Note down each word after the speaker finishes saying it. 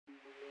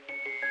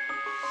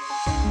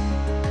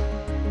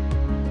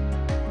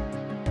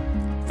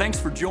Thanks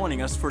for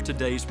joining us for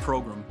today's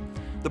program.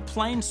 The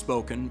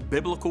plain-spoken,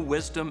 biblical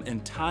wisdom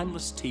and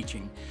timeless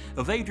teaching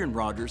of Adrian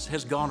Rogers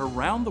has gone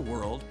around the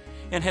world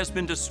and has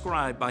been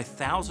described by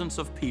thousands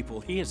of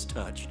people he has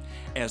touched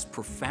as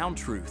profound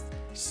truth,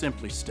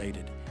 simply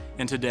stated.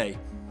 And today,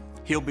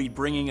 he'll be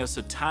bringing us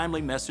a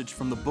timely message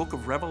from the book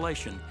of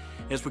Revelation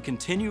as we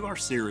continue our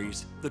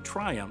series, The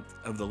Triumph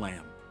of the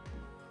Lamb.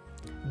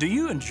 Do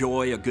you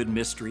enjoy a good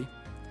mystery?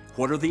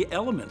 What are the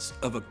elements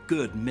of a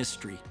good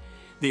mystery?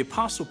 The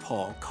Apostle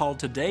Paul called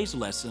today's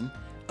lesson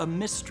a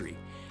mystery,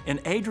 and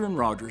Adrian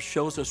Rogers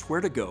shows us where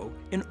to go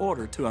in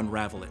order to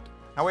unravel it.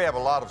 Now, we have a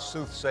lot of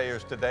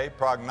soothsayers today,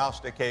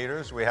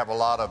 prognosticators. We have a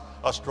lot of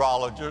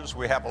astrologers.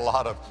 We have a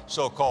lot of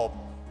so-called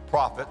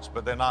prophets,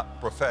 but they're not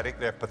prophetic,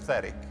 they're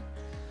pathetic.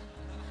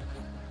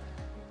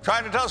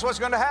 Trying to tell us what's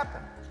going to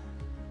happen.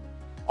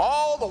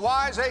 All the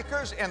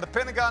wiseacres in the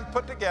Pentagon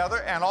put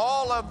together, and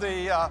all of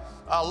the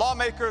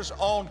lawmakers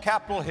on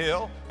Capitol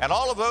Hill, and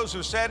all of those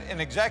who sit in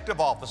executive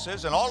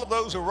offices, and all of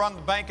those who run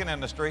the banking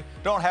industry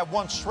don't have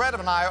one shred of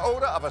an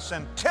iota of a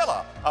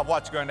scintilla of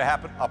what's going to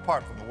happen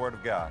apart from the Word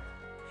of God.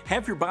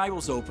 Have your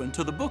Bibles open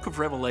to the book of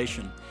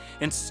Revelation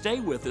and stay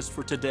with us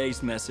for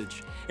today's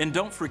message. And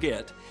don't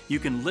forget, you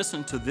can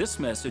listen to this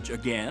message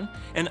again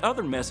and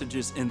other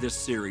messages in this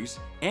series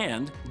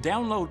and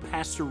download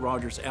Pastor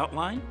Rogers'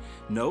 outline,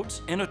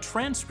 notes, and a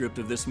transcript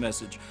of this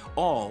message,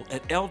 all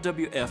at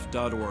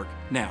lwf.org.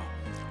 Now,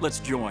 let's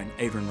join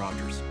Adrian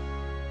Rogers.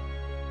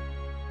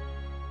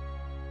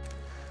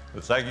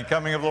 The second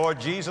coming of the Lord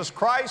Jesus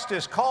Christ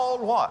is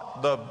called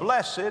what? The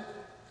Blessed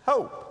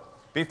Hope.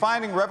 Be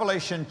finding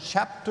Revelation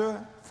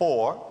chapter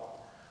 4.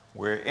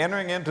 We're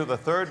entering into the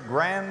third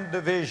grand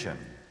division.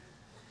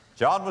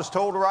 John was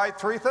told to write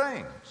three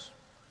things.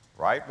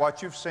 Write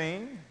what you've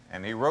seen,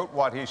 and he wrote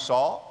what he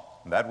saw,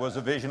 and that was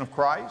a vision of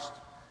Christ.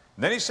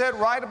 And then he said,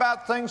 write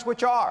about things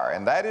which are,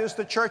 and that is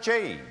the church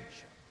age.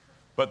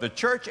 But the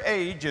church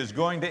age is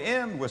going to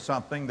end with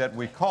something that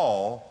we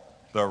call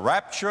the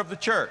rapture of the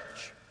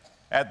church.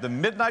 At the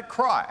midnight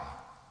cry,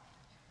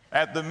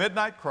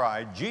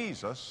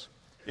 Jesus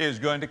is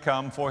going to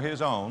come for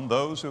his own,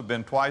 those who have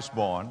been twice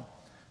born,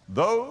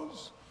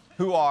 those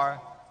who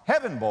are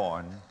heaven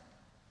born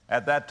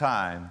at that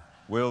time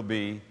will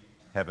be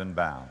heaven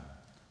bound.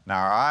 Now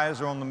our eyes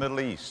are on the Middle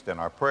East,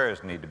 and our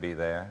prayers need to be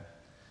there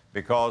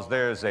because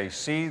there's a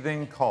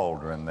seething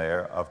cauldron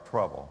there of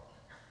trouble.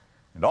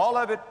 And all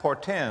of it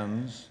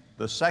portends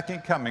the second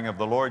coming of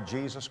the Lord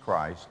Jesus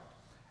Christ,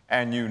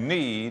 and you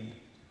need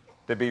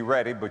to be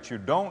ready, but you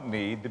don't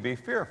need to be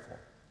fearful.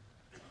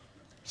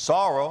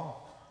 Sorrow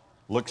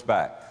looks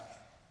back.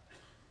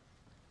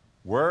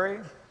 Worry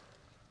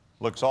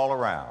looks all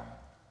around,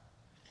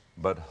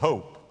 but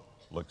hope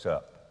looks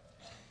up.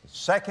 The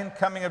second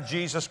coming of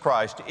Jesus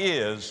Christ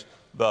is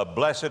the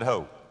blessed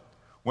hope.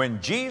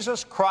 When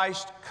Jesus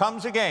Christ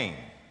comes again,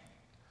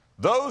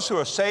 those who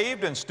are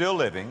saved and still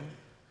living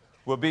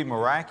will be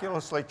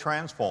miraculously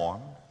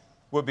transformed,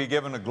 will be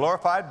given a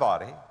glorified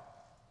body,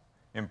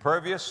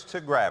 impervious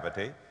to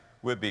gravity,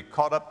 will be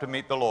caught up to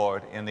meet the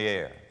Lord in the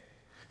air.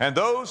 And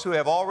those who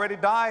have already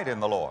died in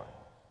the Lord,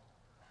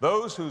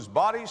 those whose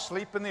bodies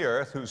sleep in the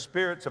earth, whose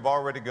spirits have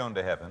already gone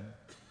to heaven,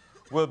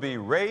 will be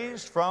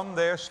raised from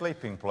their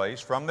sleeping place,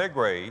 from their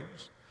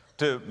graves,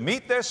 to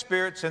meet their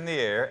spirits in the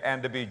air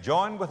and to be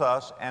joined with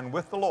us and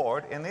with the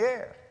Lord in the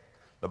air.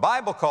 The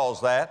Bible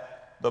calls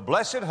that the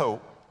blessed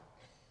hope.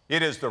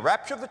 It is the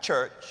rapture of the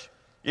church.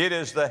 It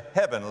is the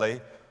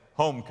heavenly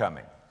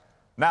homecoming.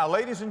 Now,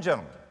 ladies and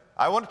gentlemen,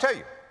 I want to tell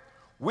you,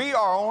 we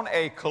are on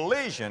a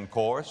collision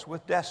course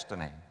with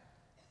destiny,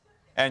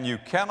 and you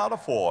cannot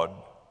afford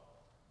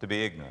to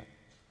be ignorant.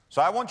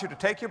 So I want you to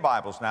take your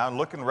Bibles now and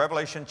look in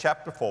Revelation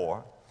chapter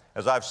 4.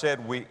 As I've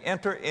said, we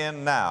enter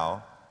in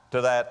now to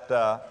that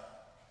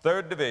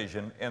third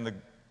division in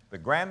the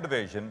grand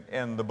division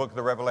in the book of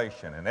the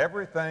Revelation. And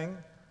everything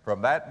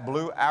from that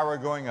blue arrow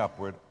going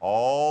upward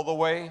all the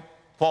way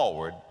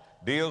forward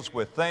deals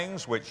with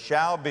things which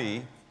shall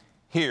be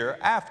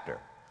hereafter.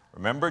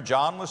 Remember,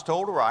 John was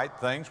told to write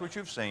things which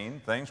you've seen,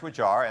 things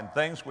which are, and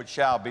things which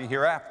shall be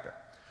hereafter.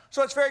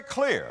 So it's very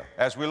clear.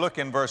 As we look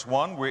in verse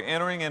 1, we're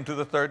entering into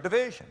the third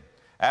division.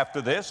 After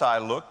this I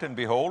looked, and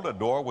behold, a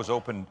door was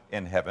opened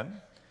in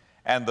heaven.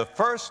 And the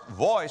first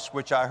voice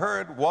which I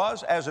heard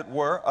was, as it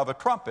were, of a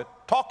trumpet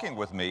talking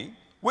with me,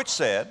 which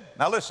said,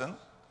 now listen,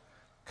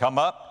 come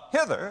up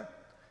hither,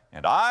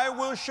 and I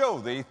will show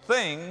thee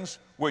things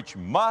which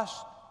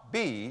must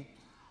be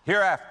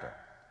hereafter.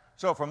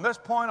 So from this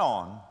point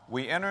on,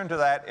 we enter into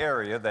that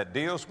area that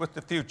deals with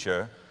the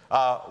future,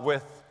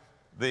 with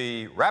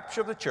the rapture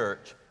of the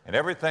church and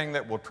everything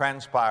that will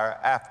transpire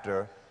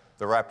after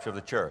the rapture of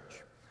the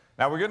church.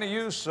 Now we're going to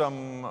use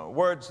some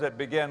words that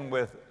begin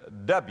with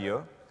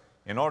W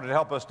in order to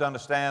help us to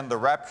understand the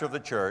rapture of the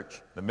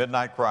church, the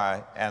midnight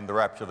cry, and the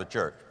rapture of the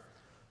church.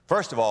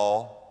 First of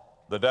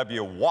all, the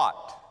W,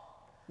 what?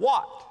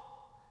 What?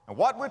 And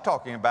what we're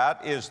talking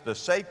about is the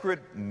sacred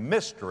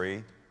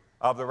mystery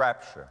of the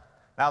rapture.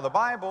 Now, the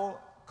Bible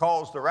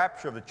calls the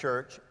rapture of the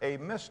church a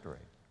mystery.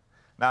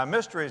 Now, a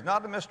mystery is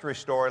not a mystery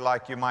story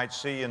like you might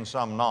see in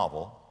some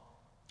novel,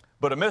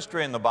 but a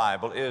mystery in the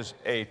Bible is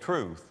a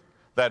truth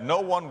that no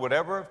one would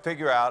ever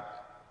figure out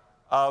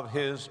of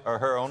his or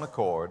her own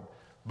accord,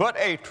 but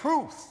a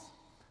truth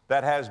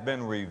that has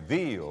been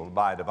revealed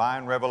by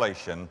divine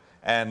revelation,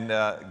 and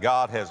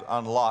God has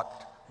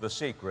unlocked the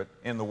secret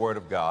in the Word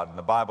of God, and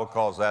the Bible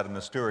calls that a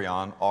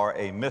mysterion, or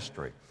a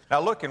mystery. Now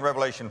look in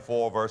Revelation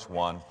 4, verse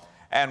 1,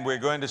 and we're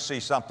going to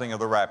see something of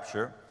the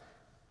rapture.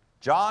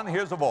 John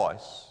hears a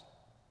voice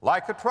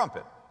like a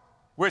trumpet,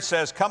 which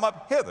says, "Come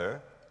up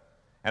hither,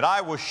 and I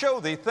will show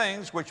thee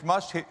things which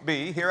must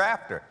be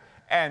hereafter."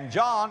 And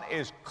John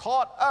is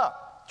caught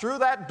up through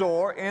that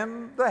door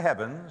in the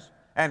heavens,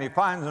 and he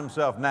finds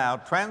himself now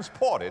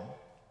transported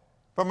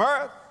from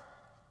earth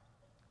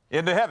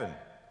into heaven.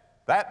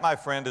 That, my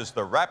friend, is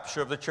the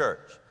rapture of the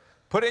church.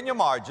 Put in your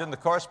margin the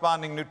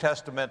corresponding New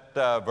Testament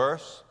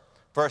verse,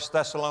 1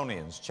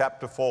 Thessalonians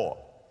chapter 4,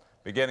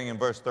 beginning in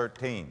verse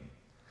 13.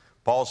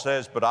 Paul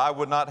says, "But I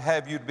would not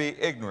have you to be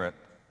ignorant,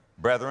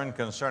 brethren,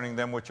 concerning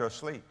them which are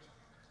asleep."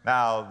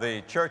 Now,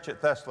 the church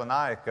at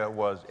Thessalonica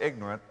was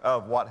ignorant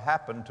of what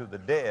happened to the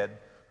dead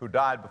who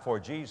died before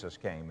Jesus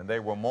came, and they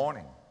were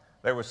mourning.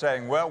 They were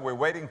saying, "Well, we're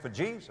waiting for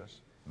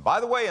Jesus." And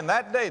by the way, in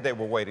that day they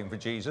were waiting for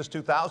Jesus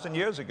 2,000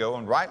 years ago,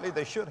 and rightly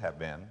they should have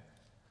been.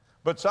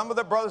 But some of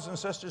their brothers and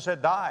sisters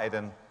had died,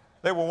 and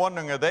they were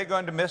wondering, are they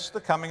going to miss the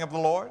coming of the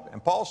Lord?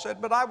 And Paul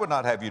said, "But I would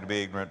not have you to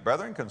be ignorant,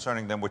 brethren,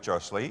 concerning them which are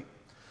asleep,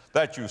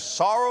 that you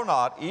sorrow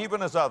not,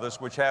 even as others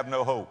which have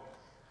no hope."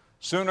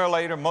 Sooner or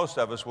later, most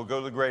of us will go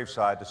to the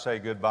graveside to say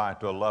goodbye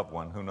to a loved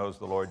one who knows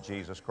the Lord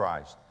Jesus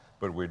Christ.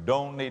 But we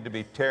don't need to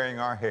be tearing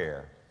our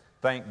hair.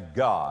 Thank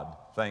God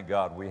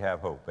we have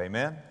hope.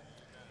 Amen?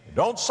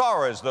 Don't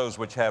sorrow as those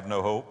which have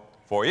no hope,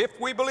 for if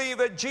we believe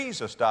that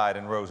Jesus died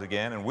and rose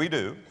again, and we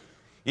do,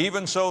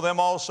 even so them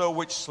also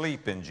which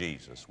sleep in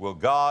Jesus will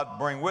God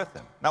bring with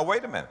him. Now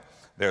wait a minute.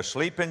 They're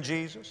asleep in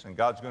Jesus, and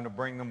God's going to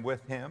bring them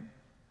with him?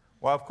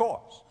 Well, of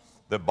course.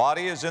 The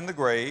body is in the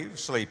grave,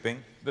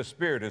 sleeping. The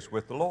spirit is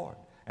with the Lord.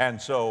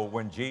 And so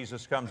when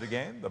Jesus comes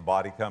again, the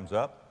body comes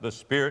up, the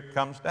spirit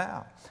comes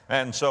down.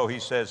 And so he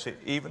says,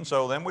 even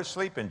so them which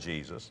sleep in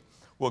Jesus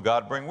will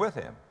God bring with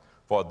him.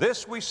 For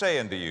this we say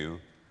unto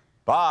you,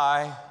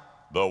 by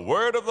the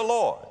word of the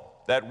Lord,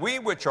 that we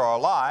which are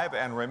alive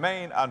and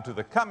remain unto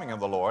the coming of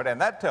the Lord. And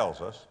that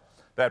tells us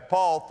that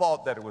Paul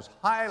thought that it was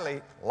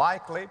highly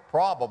likely,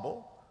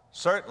 probable,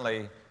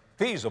 certainly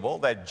feasible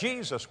that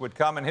Jesus would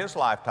come in his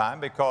lifetime,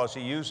 because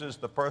he uses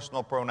the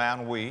personal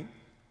pronoun we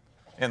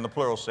in the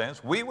plural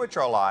sense, we which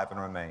are alive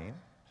and remain.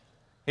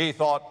 He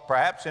thought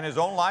perhaps in his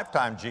own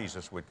lifetime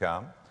Jesus would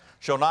come,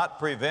 shall not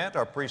prevent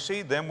or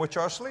precede them which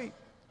are asleep.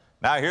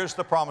 Now here's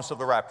the promise of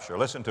the rapture.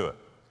 Listen to it.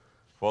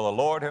 For the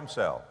Lord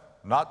himself,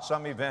 not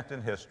some event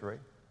in history,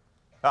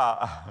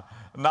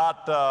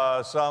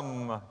 not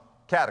some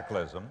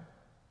cataclysm,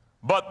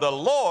 but the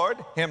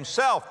Lord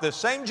himself, this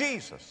same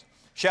Jesus,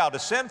 shall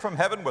descend from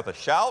heaven with a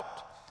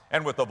shout,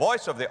 and with the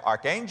voice of the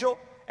archangel,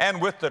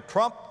 and with the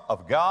trump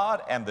of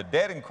God, and the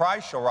dead in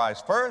Christ shall rise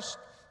first.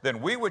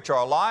 Then we which are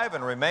alive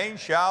and remain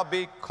shall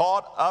be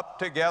caught up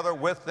together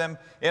with them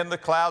in the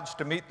clouds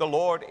to meet the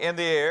Lord in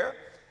the air,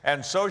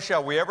 and so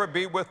shall we ever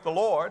be with the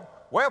Lord.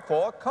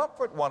 Wherefore,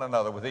 comfort one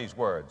another with these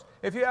words.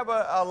 If you have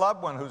a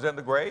loved one who's in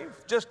the grave,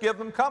 just give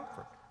them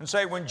comfort and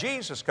say, when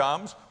Jesus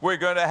comes, we're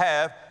going to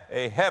have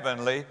a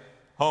heavenly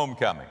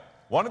homecoming.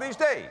 One of these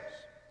days,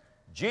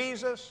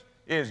 Jesus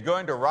is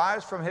going to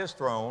rise from his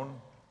throne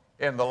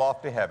in the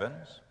lofty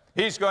heavens.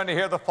 He's going to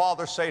hear the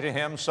Father say to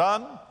him,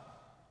 "Son,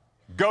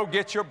 go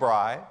get your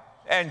bride."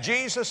 And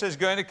Jesus is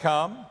going to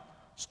come,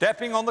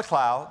 stepping on the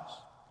clouds.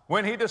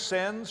 When he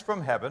descends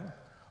from heaven,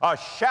 a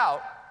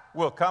shout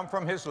will come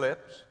from his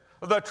lips.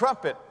 The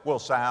trumpet will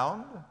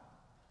sound,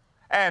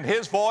 and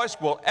his voice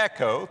will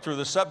echo through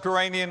the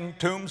subterranean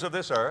tombs of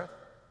this earth.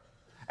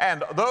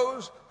 And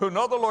those who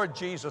know the Lord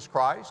Jesus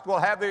Christ will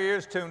have their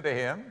ears tuned to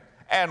him,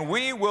 and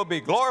we will be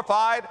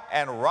glorified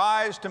and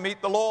rise to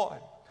meet the Lord.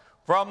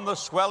 From the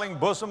swelling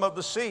bosom of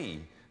the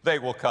sea they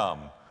will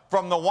come.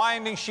 From the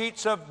winding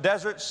sheets of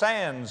desert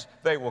sands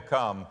they will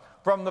come.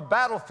 From the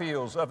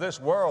battlefields of this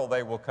world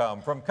they will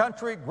come. From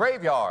country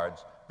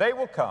graveyards they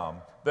will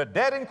come. The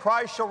dead in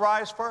Christ shall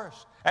rise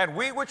first, and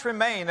we which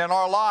remain and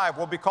are alive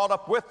will be caught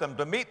up with them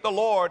to meet the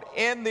Lord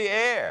in the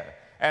air,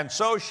 and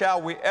so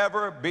shall we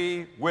ever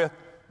be with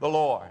the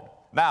Lord.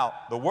 Now,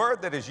 the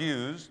word that is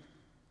used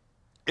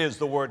is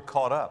the word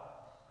caught up.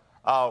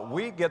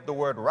 We get the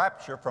word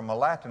rapture from a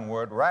Latin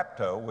word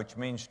rapto, which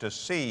means to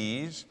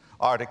seize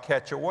or to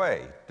catch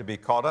away, to be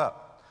caught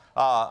up.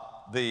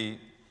 The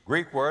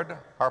Greek word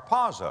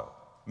harpazo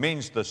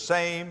means the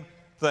same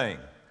thing.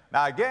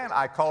 Now again,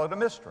 I call it a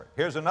mystery.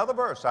 Here's another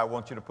verse I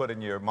want you to put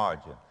in your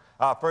margin.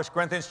 1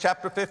 Corinthians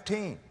chapter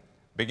 15,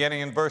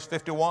 beginning in verse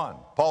 51.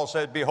 Paul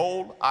said,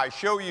 "Behold, I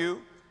show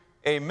you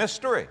a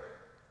mystery.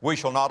 We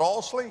shall not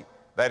all sleep."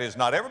 That is,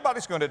 not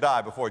everybody's going to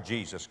die before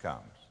Jesus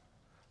comes.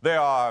 There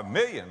are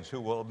millions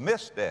who will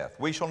miss death.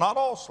 We shall not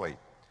all sleep.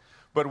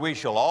 But we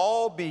shall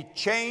all be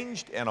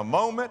changed in a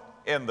moment,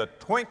 in the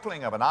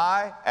twinkling of an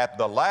eye, at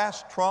the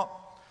last trump.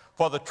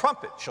 For the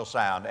trumpet shall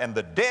sound, and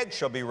the dead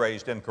shall be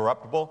raised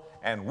incorruptible,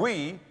 and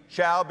we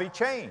shall be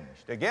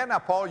changed. Again, now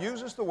Paul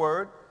uses the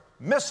word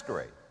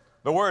mystery.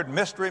 The word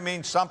mystery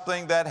means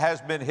something that has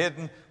been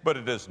hidden, but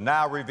it is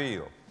now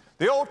revealed.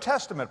 The Old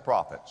Testament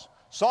prophets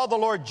saw the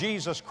Lord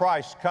Jesus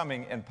Christ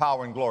coming in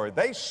power and glory.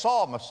 They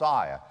saw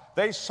Messiah.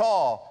 They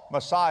saw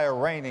Messiah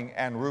reigning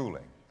and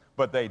ruling,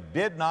 but they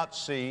did not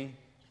see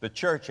the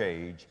church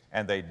age,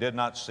 and they did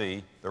not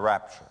see the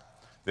rapture.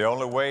 The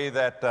only way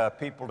that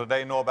people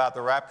today know about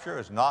the rapture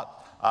is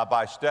not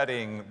by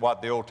studying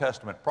what the Old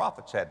Testament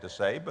prophets had to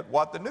say, but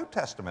what the New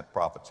Testament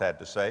prophets had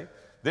to say.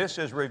 This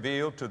is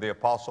revealed to the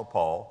Apostle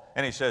Paul,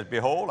 and he says,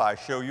 behold, I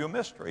show you a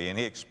mystery. And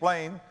he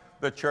explained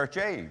the church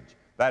age.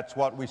 That's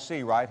what we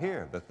see right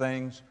here, the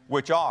things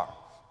which are.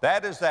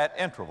 That is that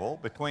interval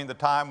between the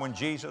time when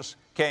Jesus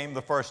came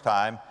the first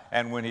time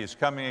and when he's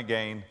coming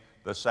again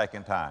the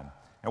second time.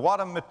 And what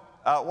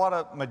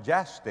a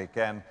majestic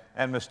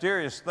and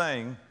mysterious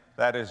thing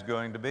that is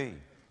going to be.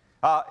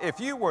 If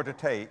you were to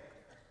take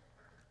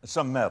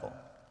some metal,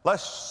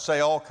 let's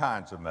say all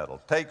kinds of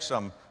metal, take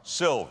some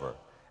silver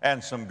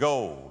and some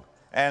gold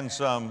and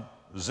some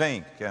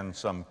zinc and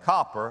some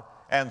copper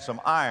and some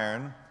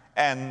iron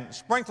and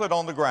sprinkle it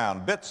on the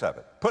ground, bits of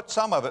it. Put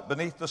some of it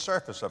beneath the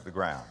surface of the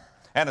ground,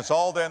 and it's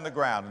all there in the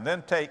ground. And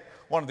then take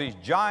one of these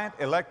giant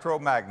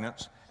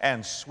electromagnets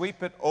and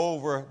sweep it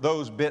over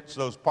those bits,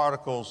 those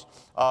particles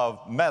of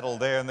metal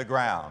there in the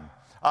ground.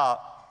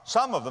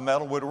 Some of the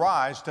metal would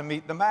rise to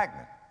meet the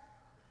magnet.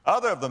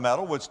 Other of the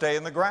metal would stay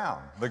in the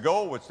ground. The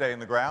gold would stay in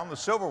the ground. The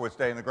silver would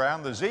stay in the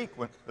ground. The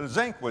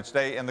zinc would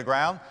stay in the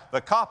ground.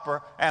 The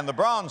copper and the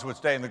bronze would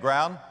stay in the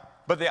ground.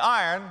 But the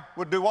iron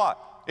would do what?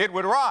 It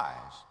would rise.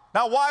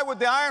 Now, why would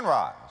the iron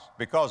rise?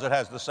 Because it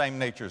has the same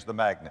nature as the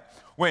magnet.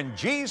 When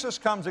Jesus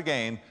comes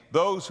again,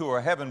 those who are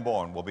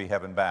heaven-born will be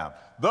heaven-bound.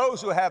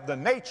 Those who have the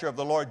nature of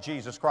the Lord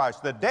Jesus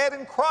Christ, the dead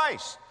in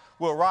Christ,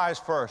 will rise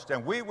first,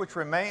 and we which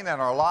remain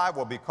and are alive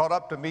will be caught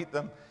up to meet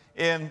them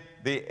in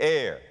the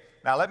air.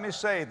 Now, let me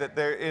say that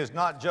there is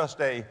not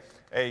just a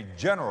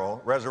general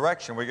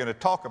resurrection. We're going to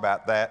talk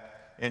about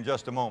that in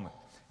just a moment.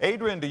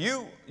 Adrian,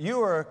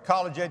 you are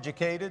college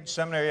educated,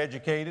 seminary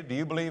educated. Do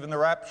you believe in the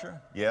rapture?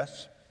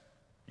 Yes.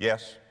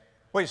 Yes.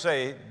 What do you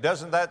say?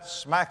 Doesn't that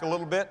smack a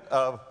little bit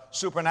of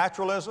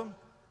supernaturalism?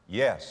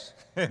 Yes,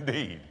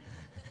 indeed.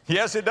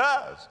 Yes, it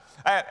does.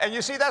 And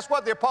you see, that's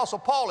what the Apostle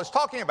Paul is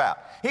talking about.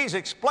 He's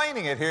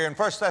explaining it here in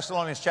 1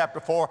 Thessalonians chapter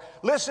 4.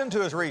 Listen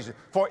to his reason.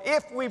 For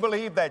if we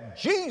believe that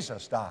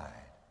Jesus died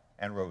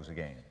and rose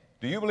again.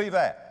 Do you believe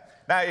that?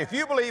 Now, if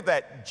you believe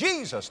that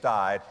Jesus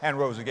died and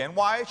rose again,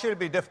 why should it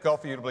be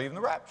difficult for you to believe in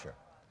the rapture?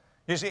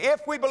 You see,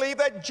 if we believe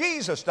that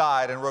Jesus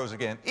died and rose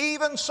again,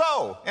 even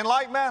so, in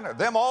like manner,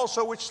 them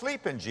also which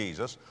sleep in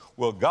Jesus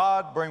will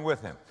God bring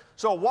with him.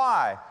 So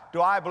why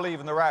do I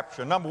believe in the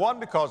rapture? Number one,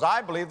 because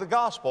I believe the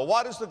gospel.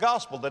 What is the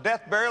gospel? The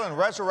death, burial, and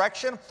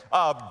resurrection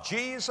of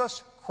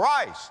Jesus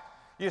Christ.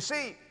 You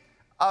see,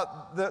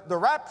 the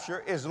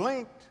rapture is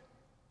linked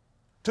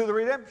to the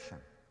redemption.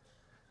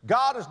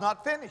 God is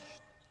not finished.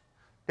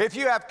 If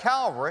you have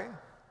Calvary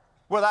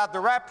without the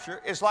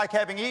rapture, it's like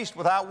having east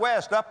without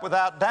west, up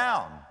without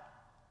down.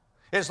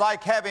 It's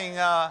like having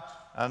a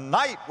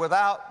night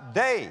without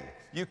day.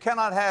 You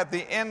cannot have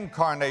the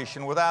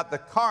incarnation without the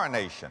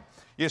coronation.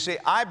 You see,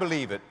 I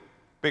believe it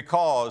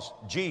because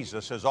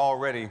Jesus has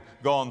already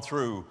gone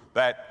through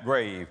that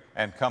grave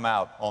and come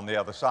out on the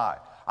other side.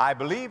 I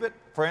believe it,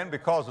 friend,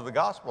 because of the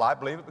gospel. I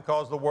believe it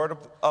because the word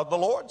of the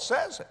Lord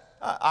says it.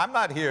 I'm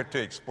not here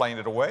to explain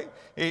it away.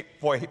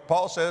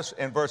 Paul says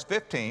in verse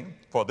 15,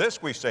 for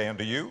this we say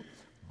unto you,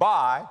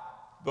 by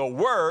the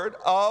word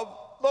of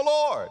the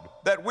Lord,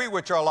 that we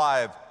which are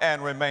alive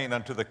and remain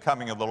unto the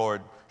coming of the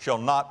Lord shall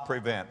not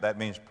prevent, that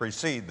means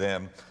precede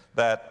them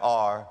that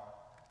are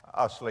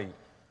asleep.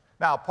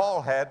 Now,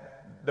 Paul had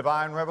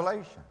divine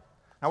revelation.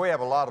 Now, we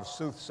have a lot of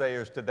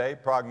soothsayers today,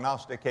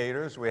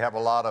 prognosticators. We have a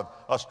lot of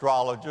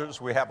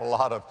astrologers. We have a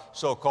lot of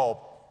so-called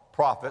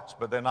prophets,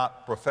 but they're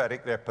not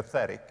prophetic, they're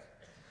pathetic.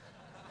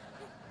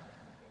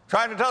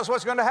 Trying to tell us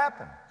what's going to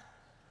happen.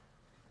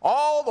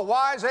 All the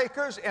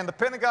wiseacres in the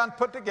Pentagon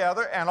put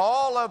together, and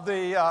all of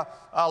the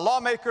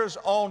lawmakers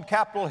on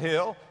Capitol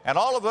Hill, and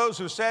all of those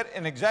who sit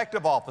in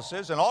executive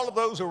offices, and all of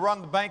those who run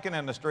the banking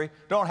industry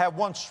don't have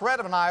one shred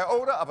of an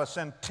iota of a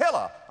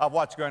scintilla of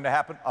what's going to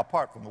happen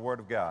apart from the Word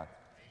of God.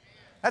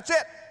 That's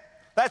it.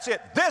 That's it.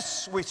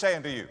 This we say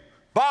unto you,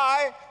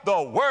 by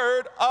the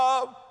word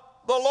of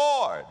the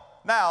Lord.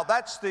 Now,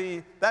 that's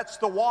the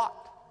what.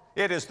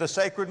 It is the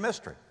sacred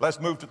mystery.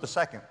 Let's move to the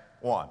second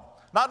one.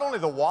 Not only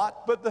the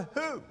what, but the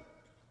who.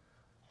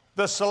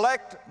 The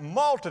select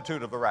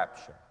multitude of the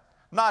rapture.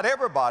 Not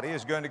everybody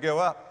is going to go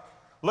up.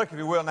 Look, if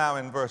you will, now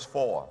in verse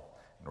 4.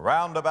 And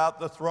round about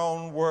the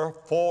throne were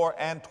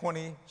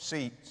 24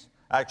 seats.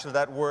 Actually,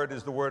 that word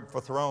is the word for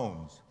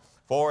thrones.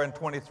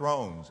 24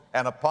 thrones.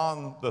 And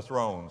upon the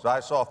thrones I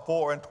saw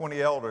 24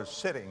 elders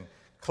sitting,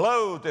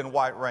 clothed in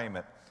white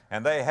raiment.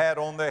 And they had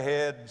on their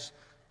heads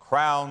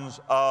crowns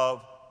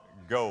of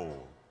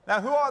gold. Now,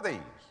 who are these?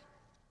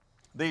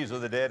 These are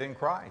the dead in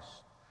Christ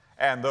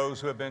and those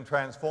who have been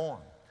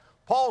transformed.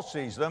 Paul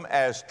sees them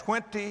as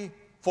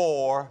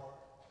 24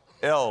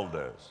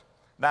 elders.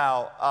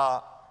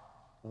 Now,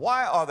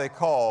 why are they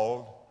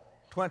called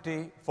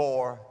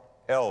 24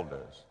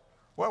 elders?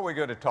 Well, we're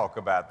going to talk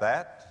about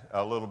that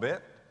a little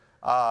bit.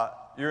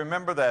 You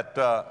remember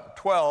that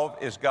 12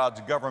 is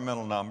God's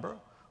governmental number,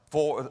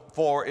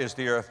 4 is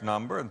the earth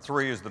number, and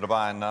 3 is the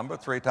divine number.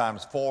 3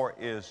 times 4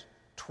 is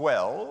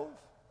 12.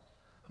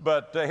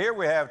 But here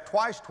we have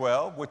twice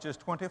 12, which is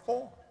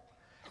 24.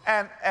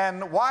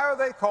 And why are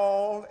they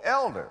called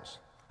elders?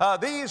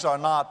 These are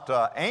not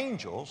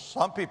angels.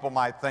 Some people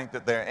might think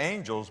that they're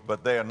angels,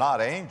 but they are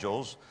not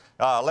angels.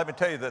 Let me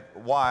tell you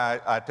why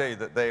I tell you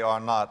that they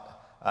are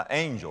not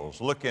angels.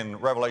 Look in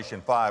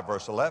Revelation 5,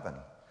 verse 11.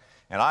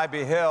 And I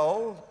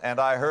beheld, and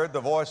I heard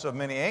the voice of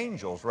many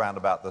angels round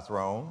about the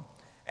throne,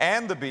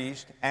 and the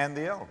beast, and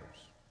the elders.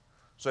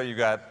 So you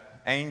got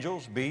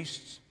angels,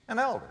 beasts, and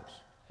elders.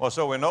 Well,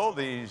 so we know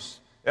these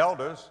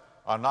elders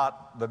are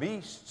not the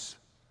beasts,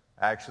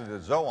 actually the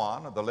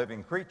zoon, or the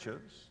living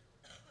creatures,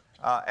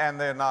 and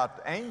they're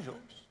not angels.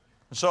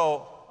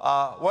 So,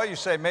 well, you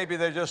say maybe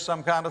they're just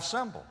some kind of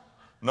symbol.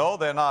 No,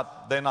 they're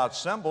not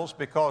symbols,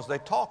 because they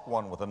talk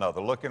one with another.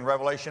 Look in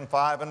Revelation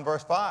 5 and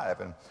verse 5.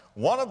 And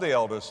one of the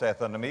elders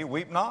saith unto me,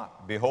 Weep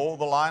not, behold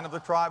the Lion of the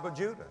tribe of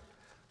Judah.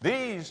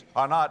 These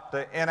are not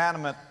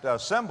inanimate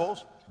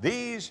symbols.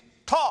 These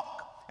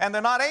talk, and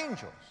they're not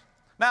angels.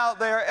 Now,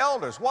 they're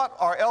elders. What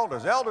are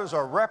elders? Elders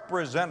are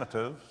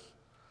representatives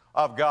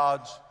of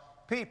God's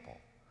people.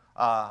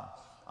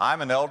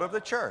 I'm an elder of the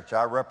church.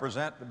 I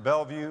represent the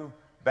Bellevue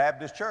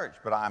Baptist Church,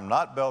 but I'm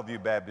not Bellevue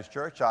Baptist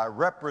Church. I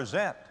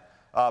represent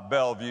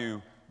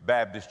Bellevue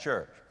Baptist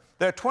Church.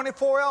 There are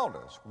 24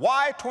 elders.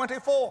 Why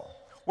 24?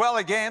 Well,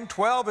 again,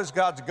 12 is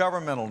God's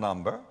governmental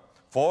number,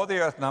 4 the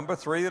earth number,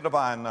 3 the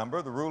divine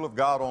number, the rule of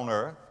God on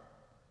earth.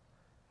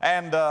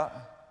 And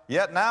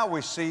yet now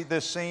we see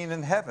this scene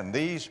in heaven,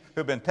 these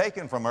who've been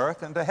taken from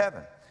earth into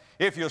heaven.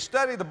 If you'll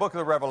study the book of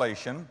the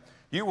Revelation,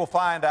 you will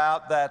find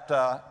out that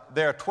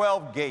there are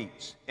 12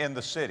 gates in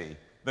the city,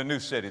 the New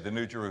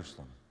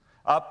Jerusalem,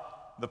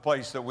 up the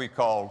place that we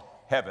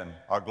call heaven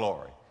or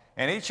glory.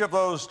 And each of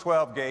those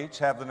 12 gates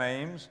have the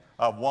names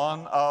of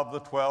one of the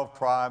 12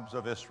 tribes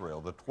of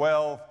Israel, the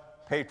 12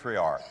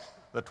 patriarchs,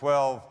 the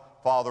 12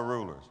 father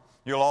rulers.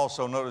 You'll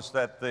also notice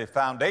that the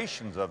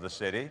foundations of the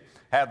city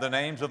have the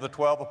names of the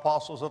 12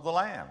 apostles of the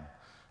Lamb.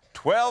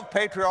 12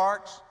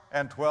 patriarchs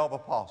and 12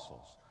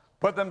 apostles.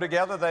 Put them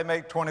together, they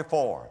make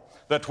 24.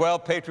 The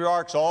 12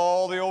 patriarchs,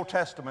 all the Old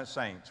Testament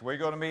saints. We're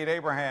going to meet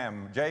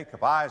Abraham,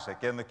 Jacob, Isaac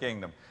in the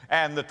kingdom.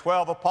 And the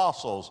 12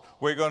 apostles,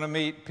 we're going to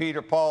meet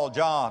Peter, Paul,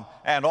 John,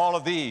 and all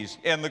of these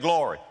in the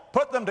glory.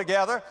 Put them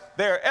together,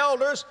 they're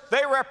elders,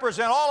 they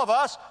represent all of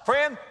us.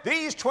 Friend,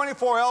 these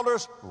 24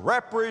 elders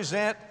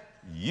represent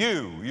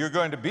you. You're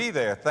going to be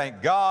there,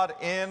 thank God,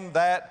 in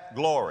that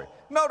glory.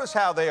 Notice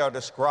how they are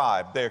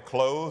described. They're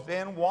clothed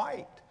in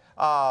white.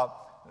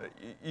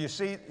 You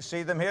see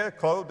them here,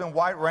 clothed in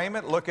white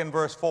raiment? Look in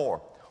verse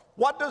 4.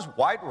 What does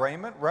white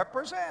raiment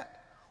represent?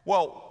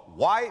 Well,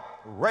 white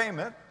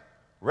raiment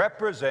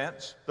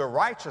represents the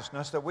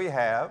righteousness that we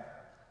have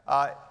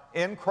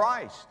in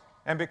Christ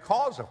and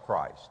because of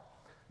Christ.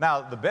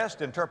 Now, the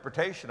best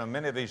interpretation of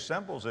many of these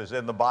symbols is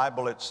in the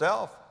Bible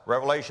itself.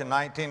 Revelation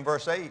 19,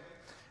 verse 8.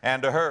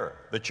 And to her,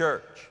 the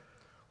church,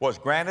 was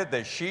granted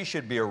that she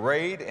should be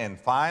arrayed in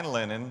fine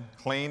linen,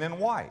 clean and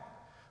white.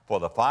 For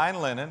the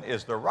fine linen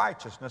is the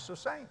righteousness of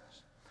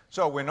saints.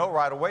 So we know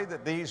right away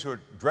that these who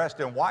are dressed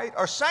in white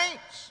are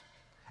saints.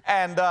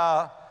 And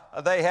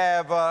they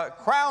have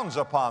crowns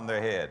upon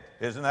their head.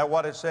 Isn't that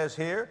what it says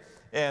here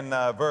in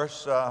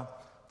verse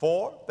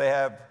 4? They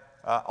have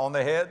on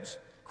their heads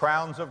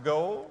crowns of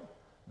gold,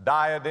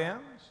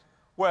 diadems.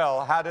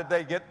 Well, how did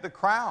they get the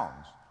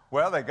crowns?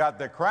 Well, they got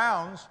their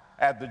crowns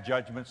at the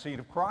judgment seat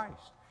of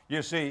Christ.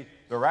 You see,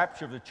 the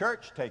rapture of the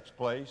church takes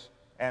place,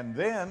 and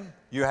then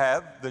you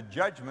have the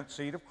judgment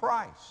seat of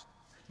Christ.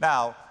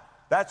 Now,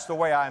 that's the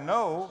way I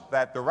know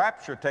that the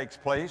rapture takes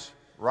place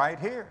right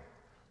here.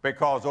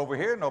 Because over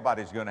here,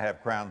 nobody's going to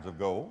have crowns of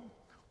gold.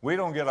 We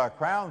don't get our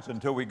crowns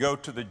until we go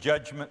to the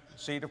judgment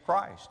seat of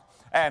Christ.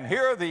 And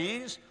here are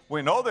these.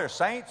 We know they're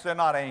saints. They're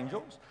not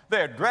angels.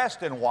 They're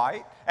dressed in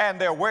white,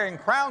 and they're wearing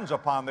crowns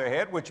upon their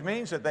head, which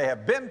means that they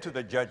have been to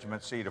the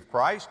judgment seat of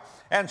Christ.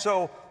 And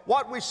so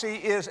what we see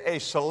is a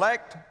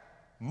select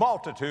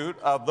multitude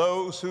of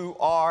those who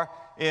are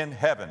in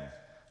heaven.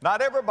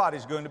 Not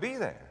everybody's going to be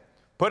there.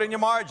 Put in your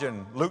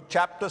margin, Luke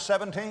chapter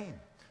 17,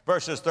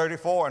 verses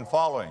 34 and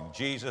following.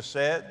 Jesus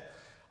said,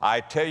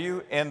 I tell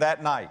you, in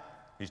that night,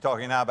 he's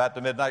talking now about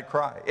the midnight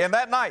cry, in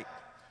that night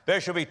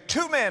there shall be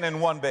 2 men in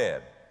one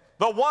bed.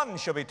 The one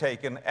shall be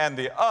taken, and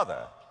the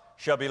other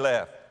shall be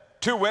left.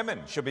 2 women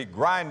shall be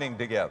grinding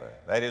together,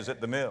 that is, at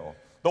the mill.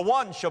 The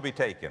one shall be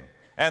taken,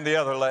 and the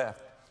other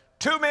left.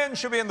 2 men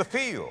shall be in the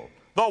field.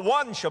 The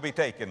one shall be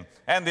taken,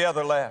 and the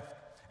other left.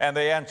 And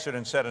they answered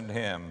and said unto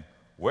him,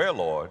 Where,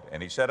 Lord?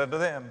 And he said unto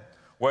them,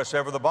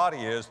 Wheresoever the body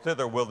is,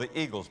 thither will the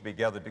eagles be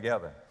gathered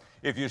together.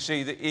 If you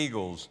see the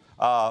eagles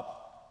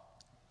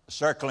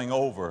circling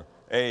over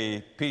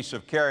a piece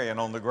of carrion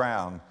on the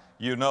ground,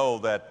 you know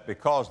that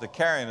because the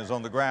carrion is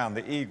on the ground,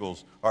 the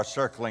eagles are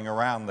circling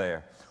around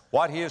there.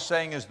 What he is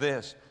saying is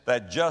this,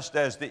 that just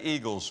as the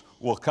eagles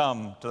will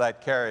come to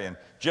that carrion,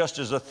 just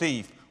as a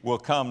thief will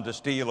come to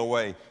steal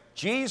away,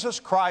 Jesus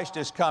Christ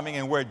is coming,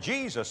 and where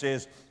Jesus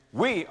is,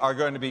 we are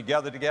going to be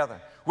gathered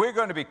together. We're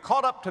going to be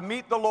caught up to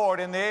meet the Lord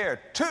in the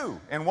air,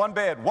 two in one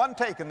bed, one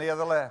taken, the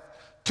other left.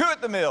 Two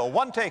at the mill,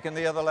 one taken,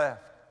 the other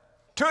left.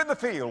 Two in the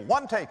field,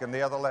 one taken,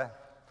 the other left.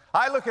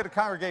 I look at a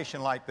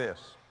congregation like this.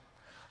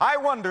 I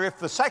wonder if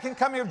the second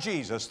coming of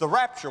Jesus, the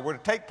rapture, were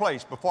to take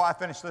place before I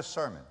finish this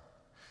sermon.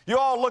 You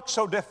all look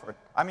so different.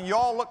 I mean, you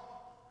all look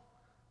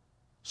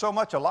so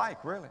much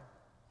alike, really.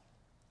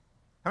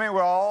 I mean,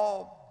 we're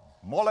all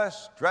more or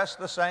less dressed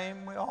the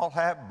same. We all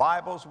have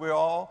Bibles. We're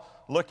all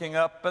looking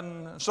up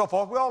and so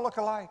forth. We all look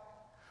alike.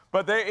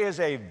 But there is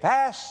a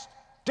vast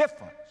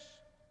difference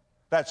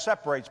that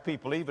separates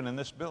people even in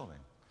this building.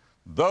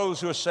 Those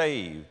who are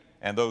saved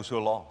and those who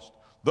are lost.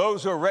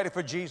 Those who are ready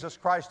for Jesus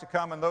Christ to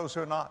come and those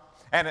who are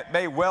not. And it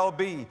may well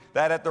be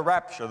that at the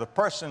rapture, the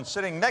person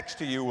sitting next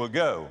to you will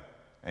go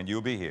and you'll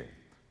be here.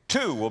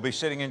 Two will be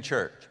sitting in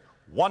church,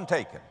 one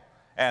taken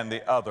and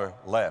the other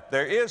left.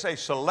 There is a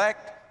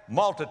select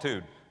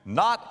multitude.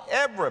 Not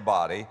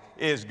everybody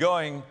is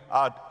going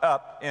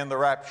up in the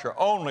rapture,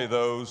 only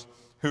those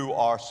who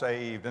are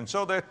saved. And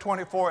so there are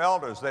 24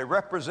 elders. They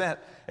represent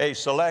a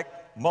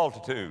select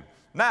multitude.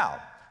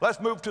 Now, let's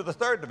move to the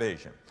third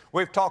division.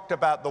 We've talked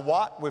about the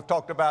what, we've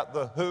talked about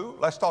the who,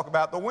 let's talk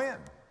about the when.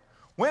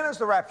 When is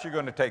the rapture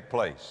going to take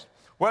place?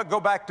 Well, go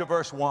back to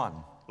verse 1.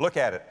 Look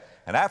at it.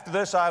 And after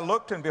this I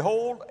looked, and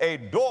behold, a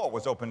door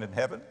was opened in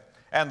heaven,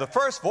 and the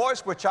first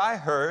voice which I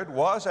heard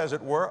was, as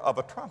it were, of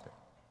a trumpet.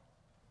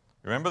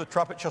 Remember, the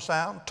trumpet shall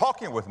sound,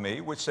 talking with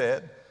me, which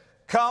said,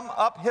 Come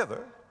up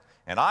hither,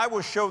 and I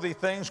will show thee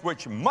things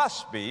which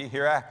must be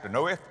hereafter.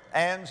 No ifs,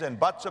 ands, and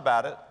buts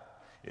about it.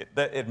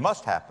 It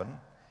must happen.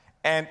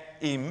 And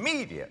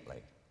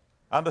immediately,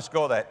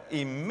 underscore that,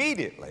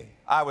 immediately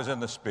I was in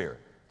the Spirit.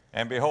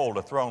 And behold,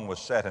 a throne was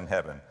set in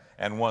heaven,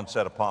 and one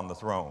sat upon the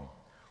throne.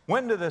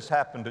 When did this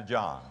happen to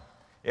John?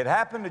 It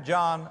happened to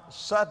John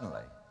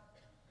suddenly,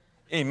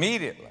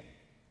 immediately.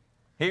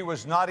 He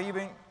was not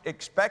even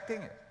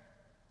expecting it.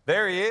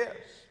 There he is.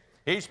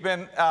 He's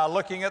been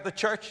looking at the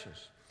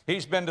churches.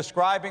 He's been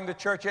describing the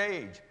church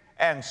age.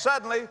 And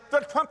suddenly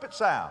the trumpet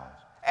sounds.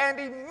 And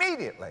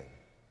immediately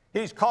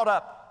he's caught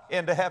up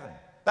into heaven.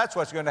 That's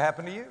what's going to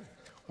happen to you.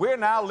 We're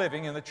now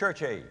living in the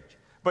church age.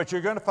 But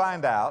you're going to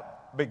find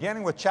out,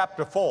 beginning with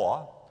chapter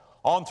 4,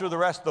 on through the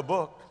rest of the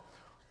book,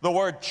 the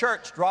word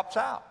church drops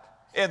out.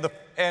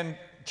 In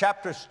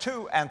chapters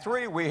 2 and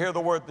 3, we hear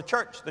the word the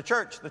church, the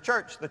church, the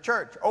church, the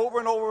church, over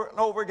and over and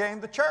over again,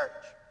 the church.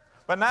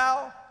 But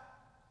now,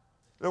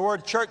 the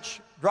word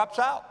church drops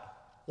out.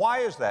 Why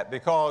is that?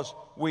 Because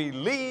we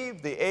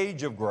leave the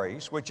age of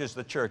grace, which is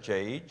the church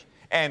age,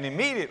 and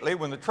immediately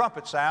when the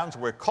trumpet sounds,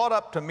 we're caught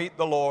up to meet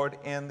the Lord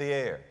in the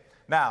air.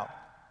 Now,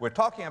 we're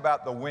talking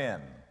about the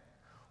when.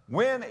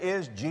 When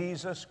is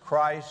Jesus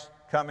Christ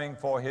coming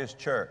for His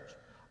church?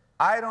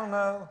 I don't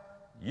know.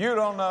 You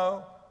don't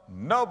know.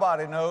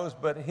 Nobody knows,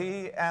 but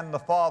He and the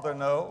Father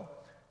know.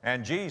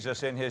 And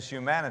Jesus, in His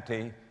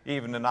humanity,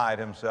 even denied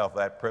Himself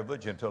that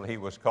privilege until He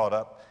was caught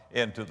up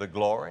into the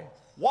glory.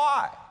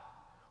 Why?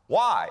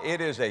 Why?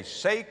 It is a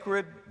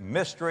sacred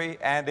mystery,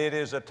 and it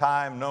is a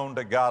time known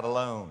to God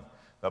alone.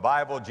 The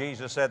Bible,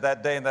 Jesus said,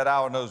 that day and that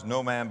hour knows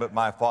no man but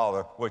my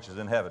Father, which is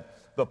in heaven.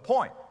 The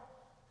point,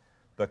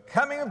 the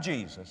coming of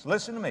Jesus,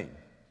 listen to me,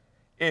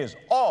 is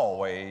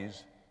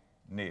always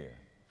near.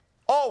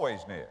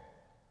 Always near.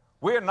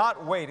 We're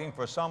not waiting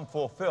for some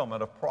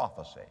fulfillment of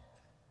prophecy.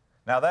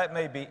 Now, that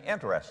may be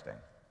interesting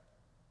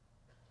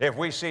if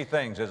we see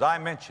things, as I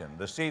mentioned,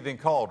 the seething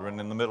cauldron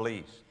in the Middle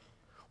East.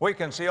 We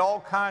can see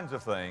all kinds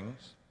of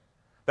things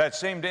that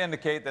seem to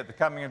indicate that the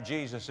coming of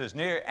Jesus is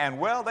near, and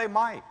well, they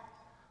might.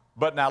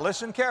 But now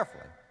listen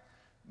carefully.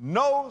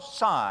 No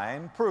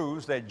sign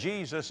proves that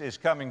Jesus is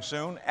coming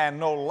soon, and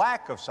no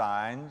lack of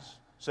signs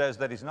says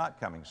that He's not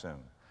coming soon.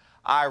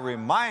 I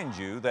remind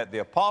you that the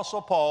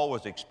Apostle Paul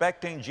was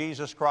expecting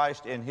Jesus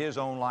Christ in his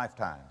own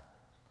lifetime.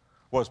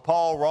 Was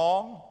Paul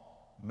wrong?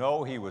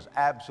 No, he was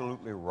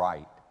absolutely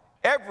right.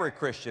 Every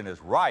Christian is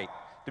right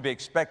to be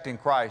expecting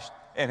Christ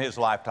in his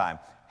lifetime.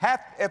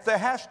 If there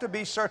has to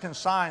be certain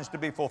signs to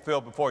be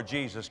fulfilled before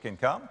Jesus can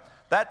come,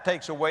 that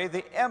takes away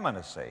the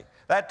imminency.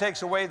 That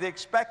takes away the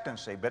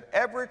expectancy. But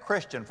every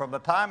Christian from the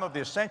time of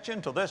the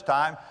ascension to this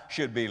time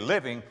should be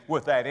living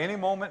with that any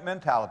moment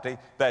mentality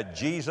that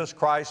Jesus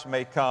Christ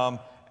may come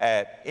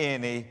at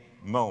any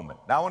moment.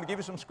 Now I want to give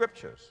you some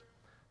scriptures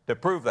to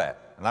prove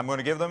that. And I'm going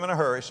to give them in a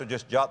hurry, so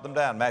just jot them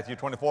down. Matthew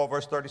 24,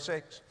 verse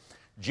 36.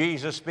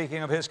 Jesus,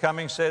 speaking of His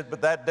coming, said,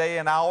 But that day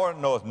and hour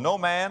knoweth no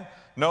man,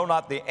 no,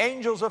 not the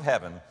angels of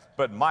heaven,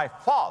 but my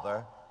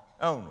Father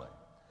only.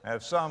 Now,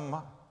 if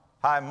some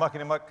Hi,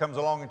 Muckety Muck comes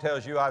along and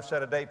tells you, I've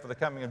set a date for the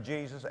coming of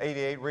Jesus,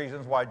 88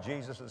 reasons why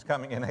Jesus is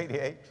coming in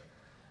 88.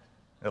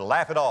 It'll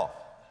laugh it off,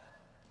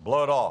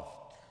 blow it off.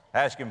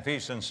 Ask him if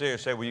he's sincere.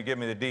 Say, will you give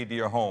me the deed to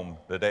your home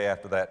the day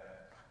after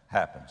that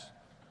happens?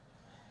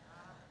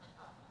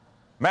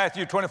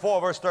 Matthew 24,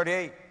 verse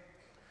 38.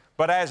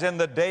 But as in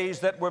the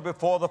days that were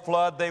before the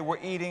flood, they were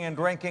eating and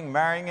drinking,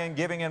 marrying and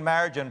giving in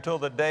marriage until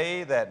the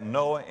day that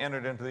Noah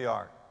entered into the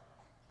ark.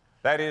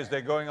 That is,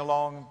 they're going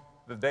along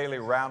the daily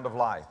round of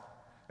life.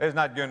 There's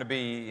not going to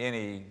be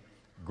any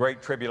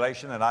great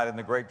tribulation. They're not in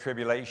the great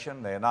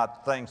tribulation. They're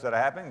not things that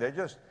are happening. They're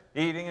just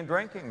eating and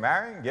drinking,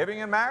 marrying, giving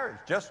in marriage,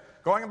 just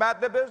going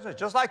about their business,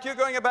 just like you're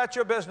going about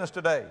your business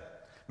today.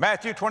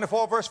 Matthew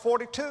 24, verse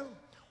 42.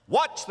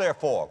 Watch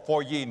therefore,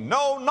 for ye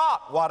know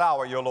not what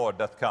hour your Lord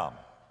doth come.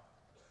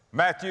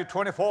 Matthew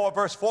 24,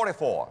 verse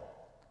 44.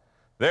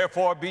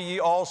 Therefore be ye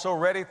also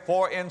ready,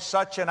 for in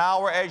such an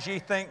hour as ye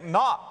think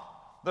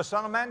not, the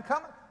Son of Man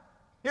cometh.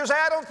 You say,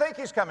 I don't think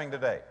he's coming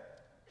today.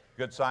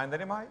 Good sign that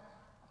he might.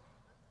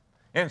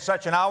 In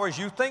such an hour as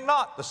you think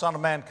not, the Son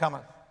of Man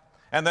cometh.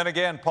 And then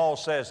again, Paul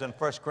says in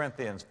 1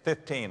 Corinthians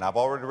 15, I've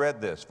already read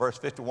this, verse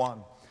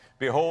 51,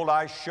 behold,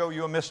 I show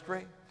you a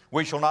mystery.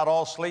 We shall not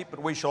all sleep,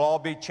 but we shall all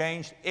be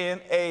changed in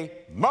a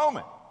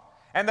moment.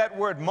 And that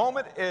word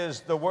moment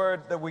is the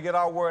word that we get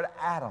our word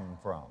atom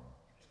from.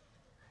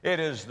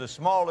 It is the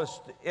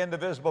smallest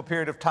indivisible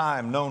period of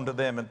time known to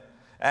them,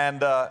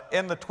 and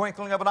in the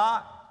twinkling of an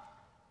eye.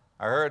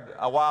 I heard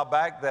a while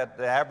back that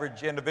the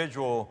average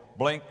individual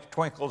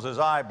twinkles his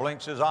eye,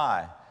 blinks his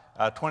eye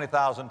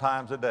 20,000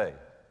 times a day.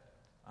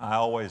 I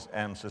always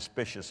am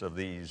suspicious of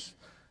these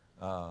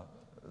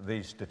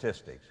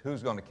statistics.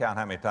 Who's going to count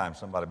how many times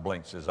somebody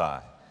blinks his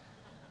eye?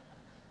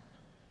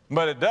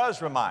 But it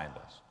does remind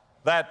us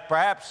that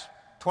perhaps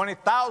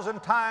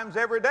 20,000 times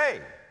every day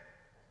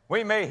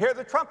we may hear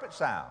the trumpet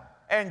sound,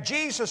 and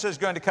Jesus is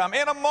going to come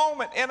in a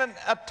moment, in an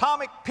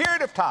atomic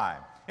period of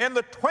time, in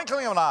the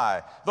twinkling of an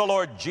eye. The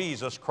Lord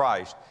Jesus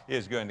Christ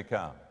is going to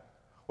come.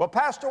 Well,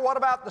 Pastor, what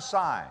about the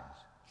signs?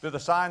 Do the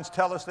signs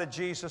tell us that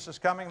Jesus is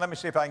coming? Let me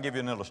see if I can give you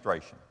an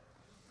illustration.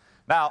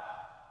 Now,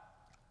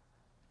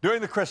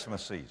 during the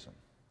Christmas season,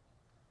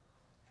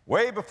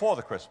 way before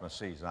the Christmas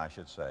season, I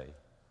should say,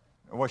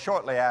 well,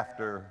 shortly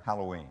after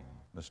Halloween,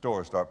 the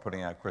stores start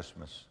putting out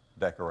Christmas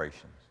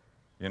decorations.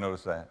 You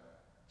notice that?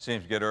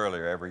 Seems to get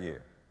earlier every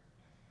year.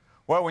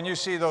 Well, when you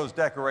see those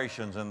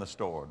decorations in the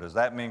store, does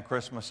that mean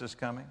Christmas is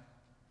coming?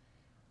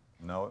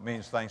 No, it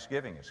means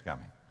Thanksgiving is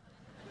coming.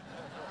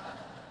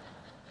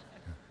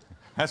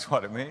 That's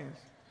what it means.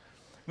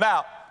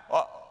 Now,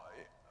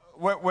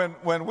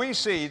 when we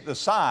see the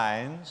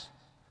signs,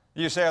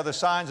 you say, are the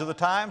signs of the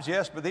times?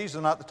 Yes, but these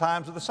are not the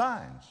times of the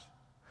signs.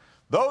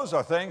 Those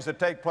are things that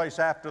take place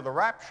after the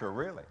rapture,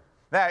 really.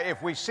 Now,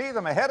 if we see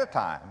them ahead of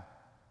time,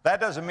 that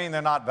doesn't mean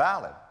they're not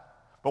valid.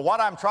 But what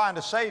I'm trying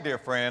to say, dear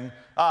friend,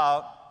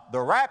 the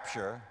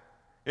rapture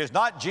is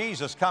not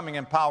Jesus coming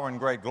in power and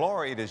great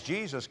glory. It is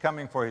Jesus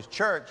coming for his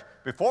church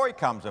before he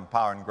comes in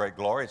power and great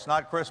glory. It's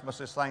not Christmas,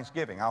 it's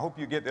Thanksgiving. I hope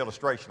you get the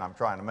illustration I'm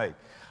trying to make.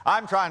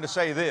 I'm trying to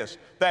say this,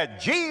 that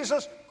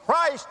Jesus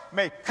Christ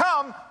may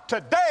come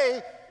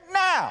today,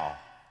 now.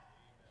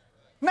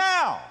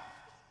 Now.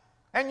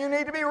 And you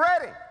need to be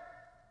ready.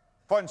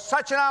 For in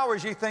such an hour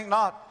as ye think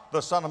not,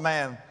 the Son of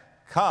Man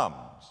comes.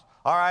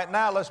 All right,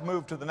 now let's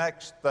move to the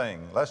next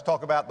thing. Let's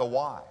talk about the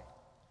why.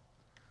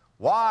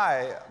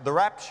 Why the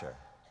rapture?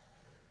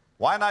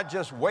 Why not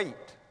just wait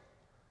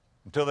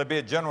until there be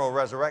a general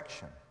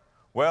resurrection?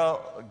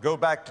 Well, go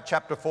back to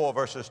chapter 4,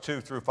 verses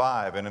 2 through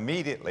 5. And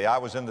immediately I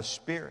was in the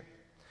Spirit.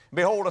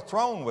 Behold, a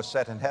throne was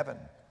set in heaven.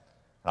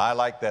 And I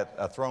like that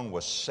a throne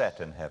was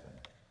set in heaven.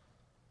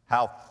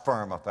 How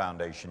firm a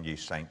foundation, ye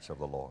saints of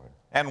the Lord.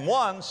 And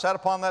one sat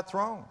upon that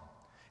throne.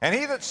 And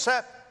he that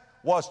sat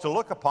was to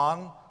look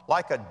upon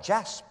like a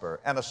jasper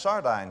and a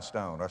sardine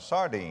stone, or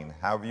sardine,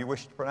 however you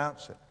wish to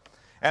pronounce it.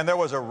 And there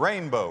was a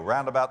rainbow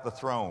round about the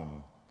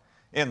throne,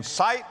 in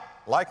sight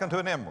like unto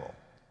an emerald.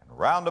 And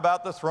round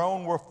about the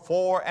throne were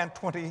 24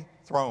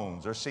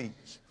 thrones, or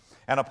seats.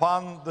 And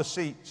upon the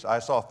seats I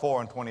saw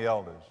 24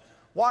 elders.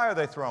 Why are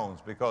they thrones?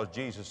 Because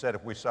Jesus said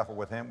if we suffer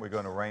with him, we're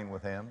going to reign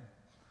with him.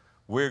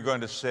 We're going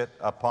to sit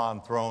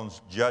upon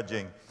thrones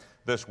judging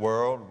this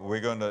world. We're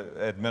going to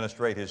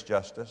administrate his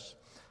justice.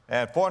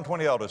 And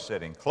 24 elders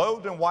sitting,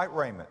 clothed in white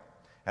raiment.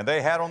 And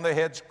they had on their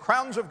heads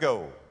crowns of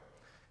gold.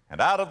 And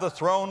out of the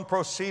throne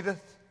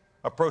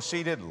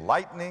proceeded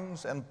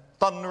lightnings and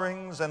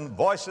thunderings and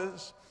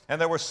voices. And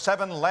there were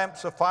 7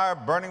 lamps of fire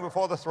burning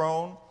before the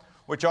throne,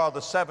 which are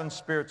the 7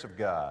 spirits of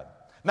God.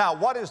 Now,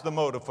 what is the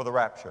motive for the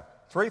rapture?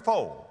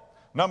 Threefold.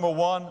 Number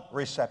 1,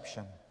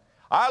 reception.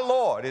 Our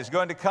Lord is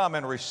going to come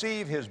and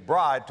receive his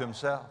bride to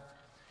himself.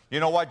 You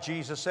know what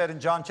Jesus said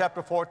in John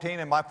chapter 14,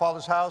 in my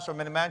Father's house are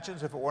many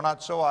mansions. If it were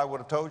not so, I would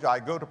have told you,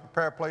 I go to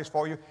prepare a place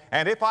for you.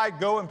 And if I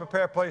go and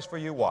prepare a place for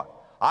you, what?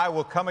 I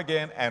will come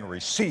again and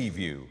receive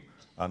you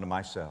unto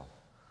myself.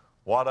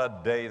 What a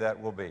day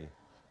that will be.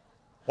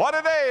 What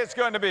a day it's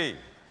going to be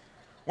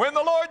when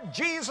the Lord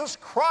Jesus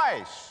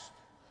Christ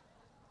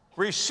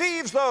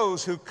receives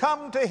those who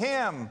come to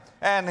him.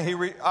 And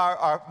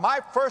my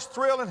first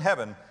thrill in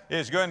heaven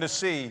is going to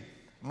see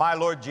my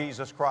Lord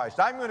Jesus Christ.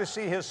 I'm going to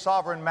see his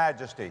sovereign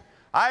majesty.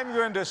 I'm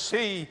going to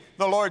see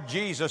the Lord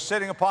Jesus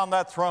sitting upon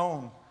that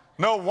throne.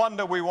 No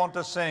wonder we want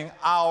to sing,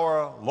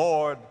 Our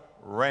Lord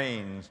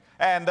Reigns.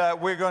 And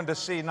we're going to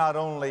see not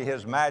only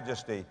his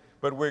majesty,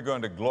 but we're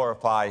going to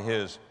glorify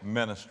his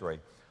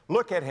ministry.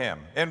 Look at him.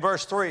 In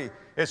verse 3,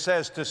 it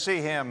says to see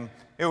him,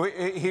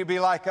 he'd be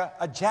like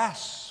a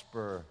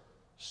jasper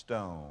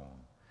stone.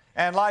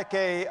 And like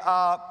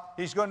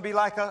he's going to be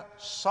like a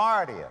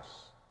sardius.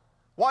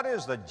 What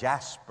is the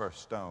jasper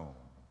stone?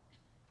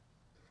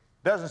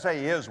 Doesn't say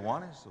he is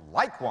one, it's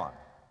like one.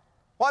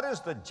 What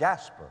is the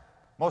jasper?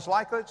 Most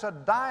likely it's a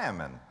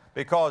diamond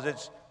because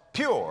it's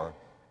pure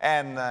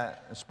and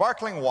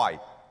sparkling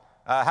white.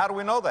 How do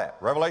we know that?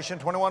 Revelation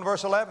 21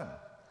 verse 11.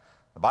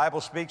 The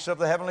Bible speaks of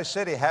the heavenly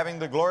city having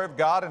the glory of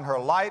God, and her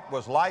light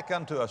was like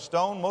unto a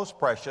stone most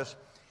precious,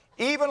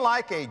 even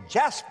like a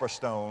jasper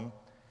stone,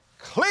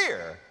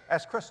 clear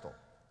as crystal.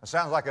 It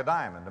sounds like a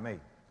diamond to me.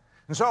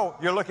 And so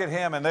you look at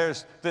him and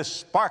there's this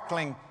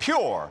sparkling,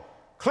 pure,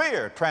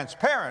 clear,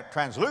 transparent,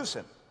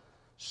 translucent,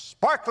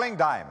 sparkling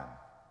diamond.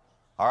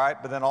 All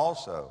right, but then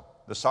also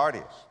the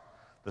sardius.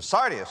 The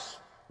sardius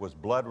was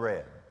blood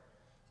red.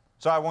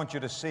 So I want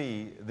you to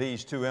see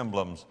these two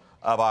emblems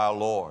of our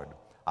Lord.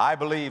 I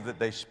believe that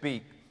they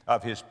speak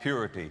of his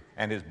purity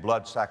and his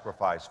blood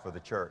sacrifice for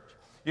the church.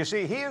 You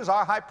see, he is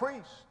our high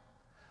priest.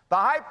 The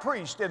high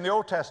priest in the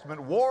Old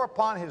Testament wore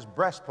upon his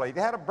breastplate,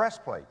 he had a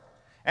breastplate,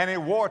 and he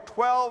wore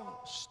 12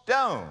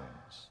 stones.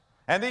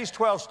 And these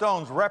 12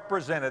 stones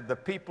represented the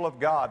people of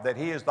God that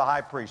he as the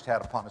high priest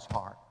had upon his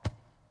heart.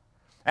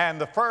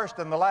 And the first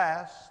and the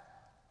last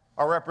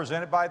are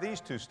represented by these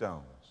two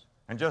stones.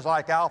 And just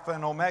like Alpha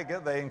and Omega,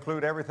 they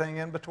include everything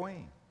in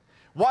between.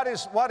 What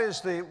is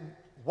the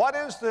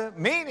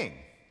meaning?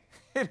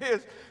 It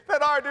is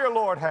that our dear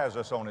Lord has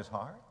us on his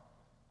heart.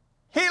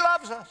 He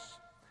loves us,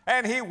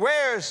 and he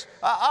wears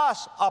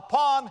us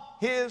upon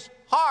his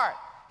heart.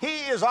 He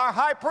is our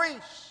high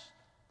priest,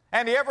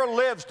 and he ever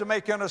lives to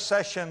make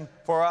intercession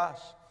for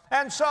us.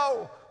 And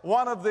so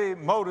one of the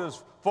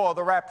motives for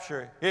the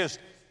rapture is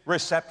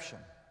reception.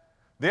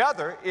 The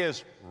other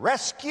is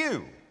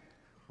rescue.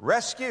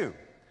 Rescue.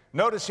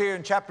 Notice here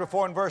in chapter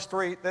 4 and verse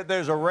 3 that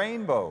there's a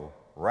rainbow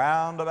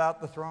round about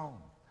the throne.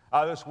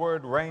 This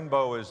word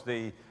rainbow is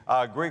the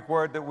Greek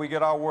word that we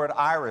get our word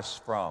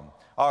iris from,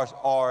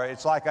 or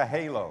it's like a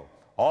halo.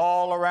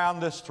 All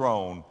around this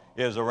throne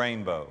is a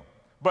rainbow.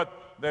 But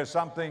there's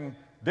something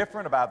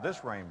different about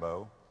this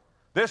rainbow.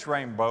 This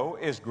rainbow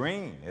is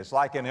green. It's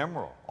like an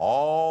emerald.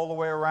 All the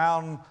way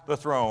around the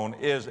throne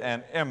is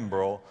an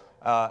emerald,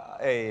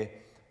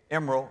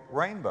 emerald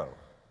rainbow.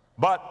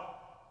 But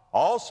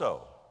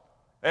also,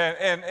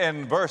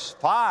 in verse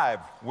 5,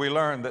 we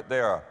learn that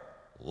there are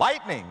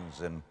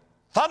lightnings and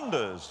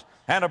thunders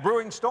and a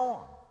brewing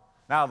storm.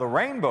 Now, the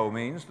rainbow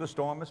means the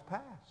storm is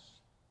past.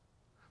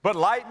 But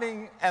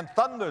lightning and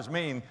thunders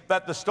mean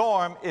that the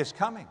storm is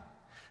coming.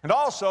 And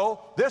also,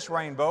 this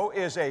rainbow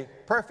is a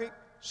perfect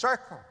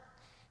circle.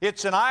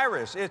 It's an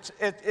iris. It's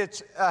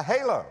a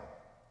halo.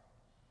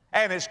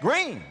 And it's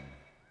green.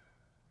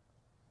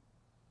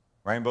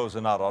 Rainbows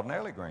are not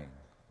ordinarily green.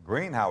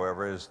 Green,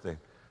 however, is the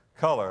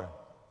color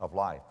of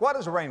life. What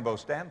does a rainbow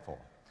stand for?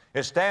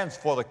 It stands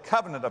for the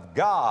covenant of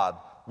God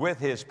with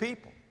his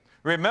people.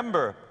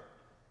 Remember,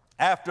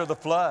 after the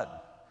flood,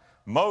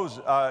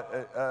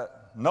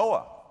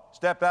 Noah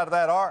stepped out of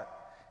that ark.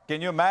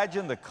 Can you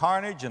imagine the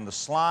carnage and the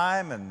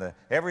slime and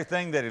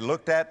everything that he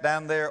looked at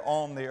down there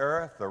on the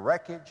earth, the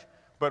wreckage?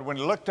 But when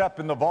he looked up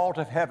in the vault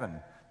of heaven,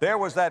 there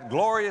was that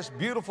glorious,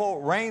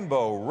 beautiful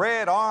rainbow,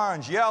 red,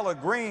 orange, yellow,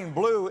 green,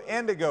 blue,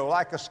 indigo,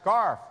 like a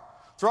scarf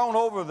thrown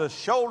over the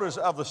shoulders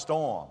of the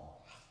storm.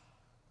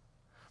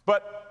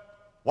 But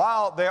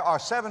while there are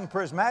 7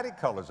 prismatic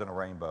colors in a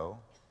rainbow,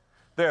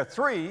 there are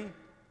 3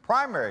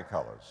 primary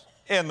colors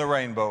in the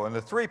rainbow, and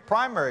the 3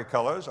 primary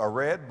colors are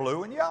red,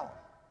 blue, and yellow.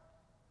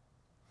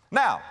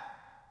 Now,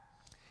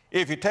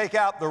 if you take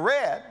out the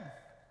red,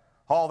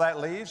 all that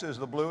leaves is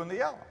the blue and the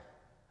yellow.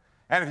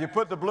 And if you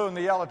put the blue and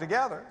the yellow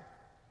together,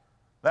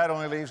 that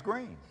only leaves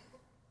green.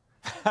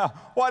 Now,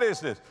 what is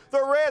this?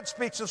 The red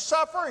speaks of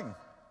suffering,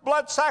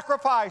 blood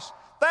sacrifice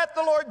that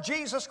the Lord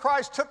Jesus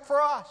Christ took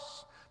for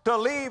us to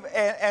leave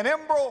an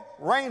emerald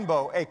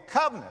rainbow, a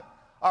covenant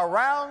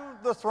around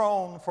the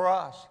throne for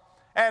us.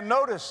 And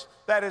notice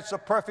that it's a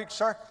perfect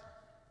circle.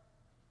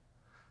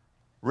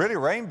 Really,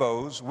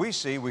 rainbows,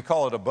 we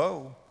call it a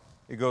bow.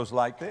 It goes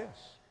like this.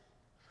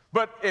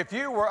 But if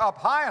you were up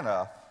high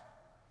enough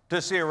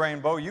to see a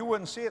rainbow, you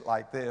wouldn't see it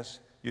like this.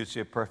 You'd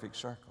see a perfect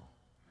circle.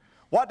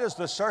 What does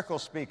the circle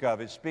speak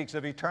of? It speaks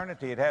of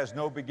eternity. It has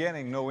no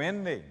beginning, no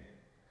ending.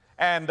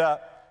 And,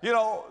 you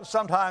know,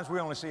 sometimes we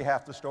only see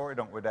half the story,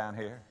 don't we, down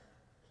here?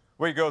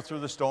 We go through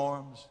the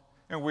storms,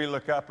 and we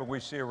look up and we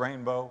see a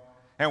rainbow,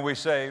 and we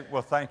say,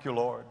 well, thank you,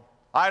 Lord.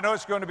 I know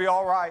it's going to be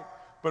all right,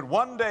 but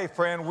one day,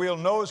 friend, we'll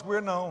know as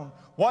we're known.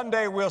 One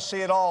day we'll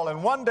see it all,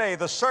 and one day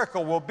the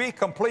circle will be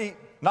complete,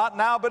 not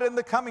now, but in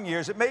the coming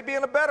years. It may be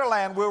in a better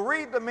land. We'll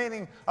read the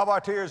meaning of our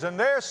tears, and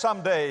there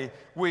someday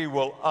we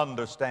will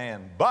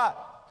understand. But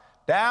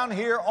down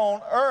here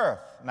on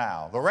earth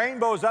now, the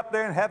rainbow's up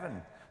there in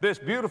heaven. This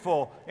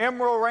beautiful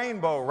emerald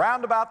rainbow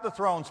round about the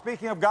throne,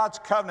 speaking of God's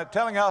covenant,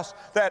 telling us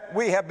that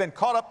we have been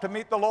caught up to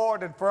meet the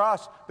Lord, and for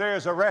us there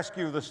is a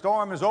rescue. The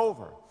storm is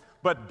over.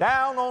 But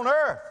down on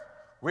earth,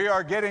 we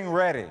are getting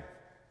ready.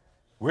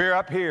 We're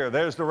up here,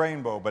 there's the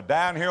rainbow, but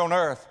down here on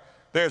earth,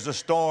 there's a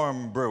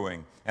storm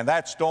brewing, and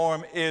that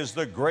storm is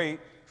the Great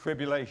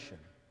Tribulation.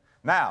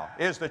 Now,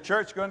 is the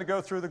church going to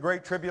go through the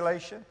Great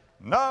Tribulation?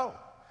 No.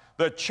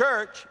 The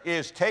church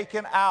is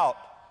taken out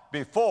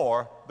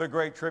before the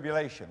Great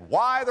Tribulation.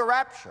 Why the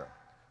rapture?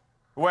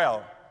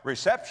 Well,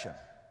 reception,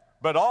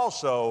 but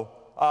also,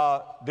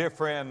 dear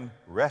friend,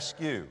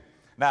 rescue.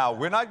 Now,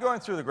 we're not going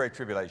through the Great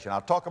Tribulation.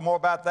 I'll talk more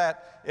about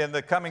that in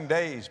the coming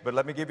days, but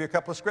let me give you a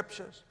couple of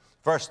scriptures.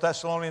 1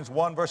 Thessalonians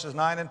 1, verses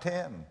 9 and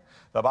 10.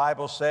 The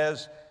Bible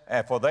says,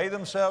 "And for they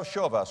themselves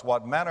show of us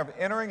what manner of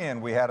entering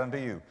in we had unto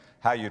you,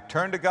 how you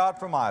turned to God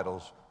from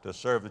idols to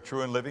serve the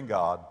true and living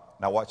God."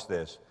 Now watch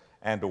this.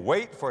 "And to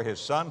wait for his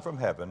Son from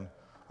heaven,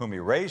 whom he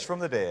raised from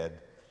the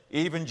dead,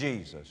 even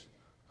Jesus,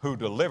 who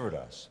delivered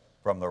us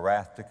from the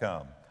wrath to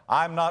come."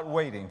 I'm not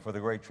waiting for the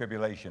Great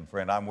Tribulation,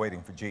 friend. I'm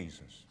waiting for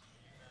Jesus.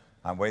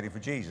 I'm waiting for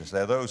Jesus.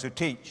 There are those who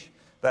teach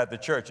that the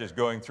church is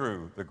going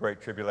through the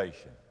Great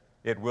Tribulation.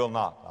 It will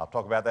not. I'll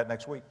talk about that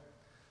next week.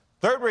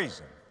 Third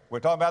reason,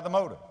 we're talking about the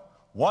motive.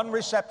 One,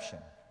 reception.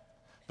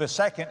 The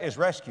second is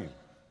rescue.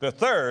 The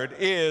third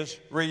is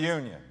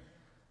reunion.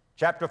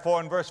 Chapter 4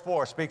 and verse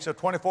 4 speaks of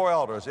 24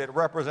 elders. It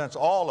represents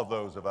all of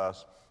those of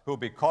us who will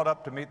be caught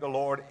up to meet the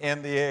Lord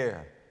in the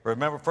air.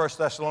 Remember 1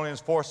 Thessalonians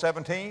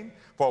 4:17?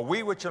 "For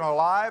we which are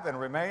alive and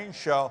remain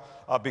shall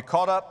be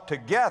caught up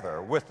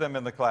together with them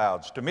in the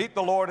clouds, to meet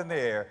the Lord in the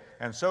air,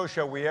 and so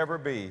shall we ever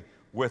be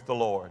with the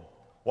Lord."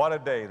 What a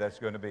day that's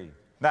going to be.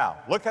 Now,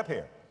 look up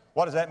here.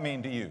 What does that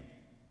mean to you?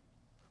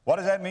 What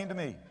does that mean to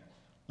me?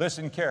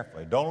 Listen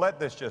carefully. Don't let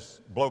this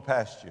just blow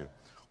past you.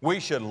 We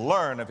should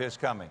learn of his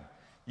coming.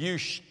 You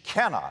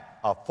cannot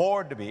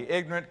afford to be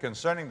ignorant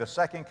concerning the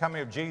second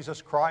coming of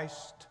Jesus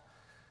Christ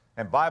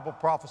and Bible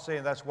prophecy,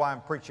 and that's why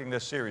I'm preaching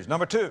this series.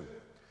 Number two,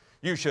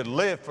 you should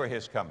live for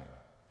his coming.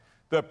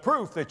 The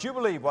proof that you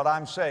believe what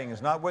I'm saying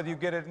is not whether you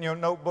get it in your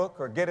notebook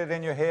or get it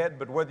in your head,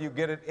 but whether you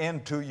get it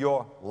into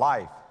your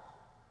life.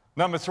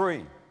 Number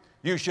three,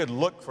 you should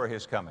look for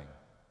his coming.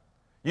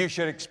 You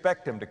should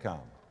expect him to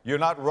come. You're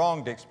not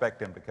wrong to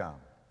expect him to come.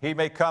 He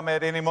may come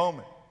at any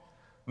moment.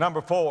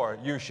 Number four,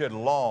 you should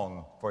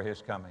long for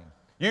his coming.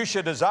 You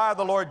should desire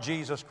the Lord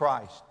Jesus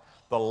Christ.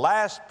 The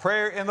last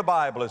prayer in the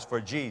Bible is for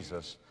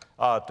Jesus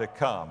to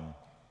come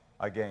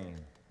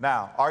again.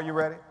 Now, are you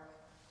ready?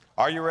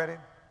 Are you ready?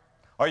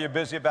 Are you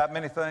busy about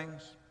many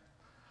things?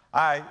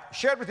 I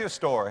shared with you a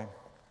story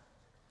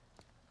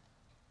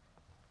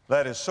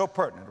that is so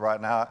pertinent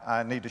right now,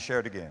 I need to share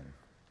it again.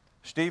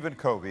 Stephen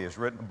Covey has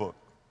written a book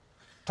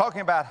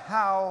talking about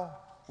how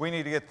we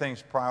need to get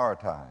things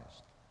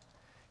prioritized.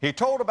 He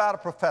told about a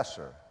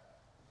professor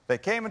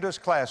that came into his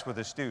class with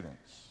his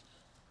students.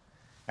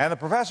 And the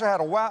professor had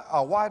a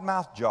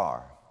wide-mouthed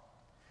jar.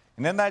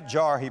 And in that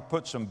jar, he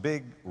put some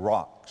big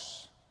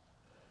rocks.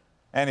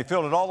 And he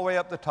filled it all the way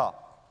up the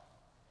top.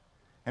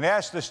 And he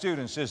asked the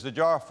students, "Is the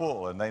jar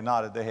full?" And they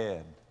nodded their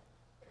head.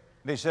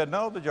 And he said,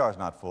 "No, the jar's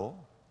not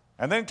full."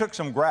 And then he took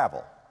some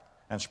gravel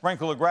and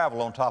sprinkled the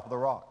gravel on top of the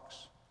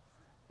rocks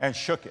and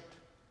shook it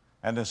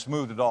and then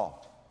smoothed it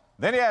off.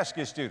 Then he asked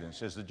his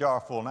students, "Is the jar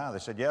full now?" They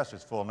said, "Yes,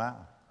 it's full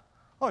now."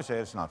 Oh, he said,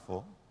 "It's not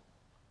full."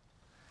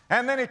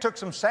 And then he took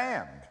some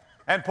sand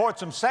and poured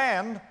some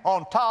sand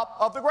on top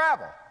of the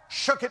gravel,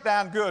 shook it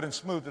down good and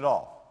smoothed it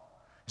off.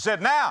 He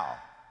said,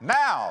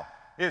 now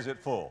is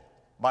it full?"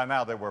 By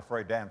now they were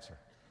afraid to answer.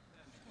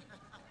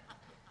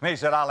 And he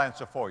said, "I'll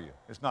answer for you.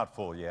 It's not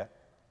full yet."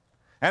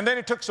 And then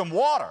he took some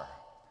water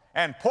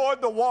and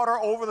poured the water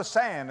over the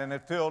sand, and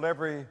it filled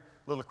every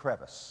little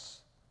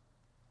crevice.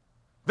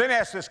 Then he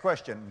asked this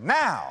question,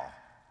 "Now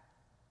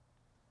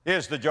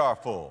is the jar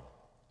full?"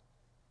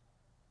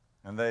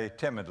 And they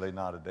timidly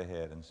nodded their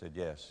head and said,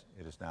 "Yes,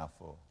 it is now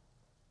full."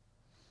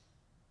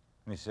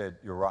 And he said,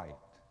 "You're right.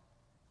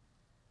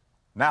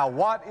 Now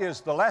what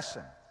is the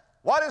lesson?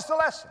 What is the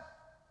lesson?"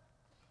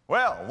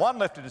 Well, one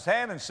lifted his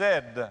hand and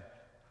said,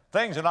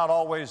 "Things are not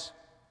always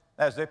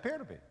as they appear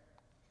to be."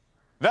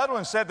 The other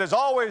one said, "There's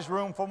always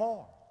room for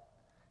more."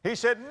 He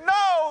said,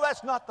 "No,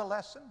 that's not the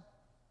lesson.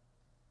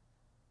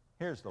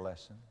 Here's the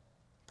lesson.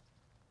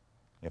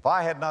 If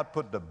I had not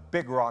put the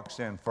big rocks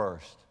in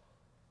first,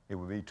 it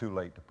would be too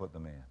late to put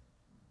them in."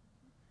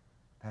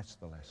 That's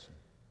the lesson.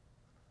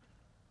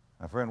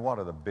 My friend, what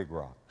are the big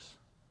rocks?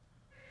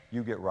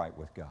 You get right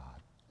with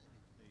God.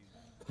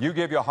 You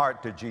give your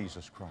heart to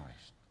Jesus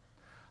Christ.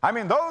 I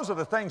mean, those are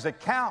the things that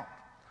count.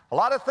 A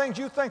lot of things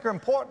you think are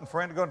important,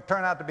 friend, are going to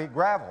turn out to be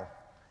gravel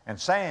and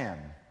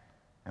sand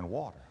and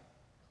water.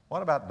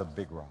 What about the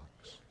big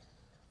rocks?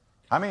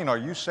 I mean, are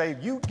you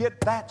saved? You get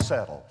that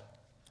settled.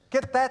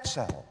 Get that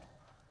settled.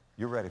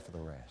 You're ready for the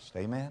rest.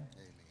 Amen?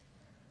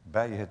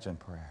 Bow your heads in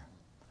prayer.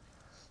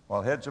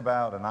 While heads are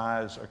bowed and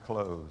eyes are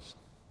closed,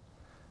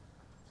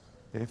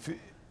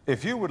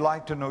 if you would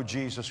like to know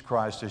Jesus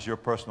Christ as your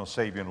personal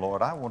Savior and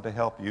Lord, I want to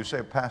help you. You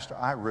say, Pastor,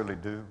 I really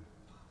do.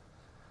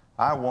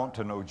 I want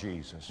to know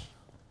Jesus.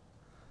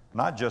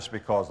 Not just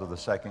because of the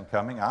second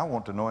coming. I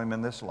want to know Him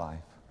in this life.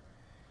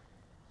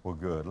 Well,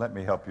 good. Let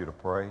me help you to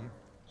pray.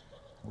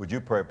 Would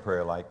you pray a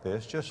prayer like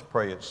this? Just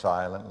pray it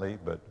silently,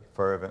 but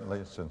fervently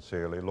and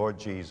sincerely. Lord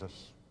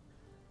Jesus,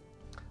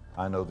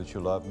 I know that you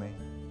love me.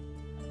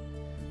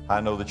 I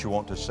know that you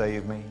want to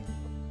save me.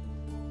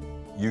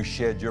 You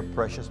shed your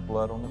precious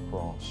blood on the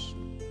cross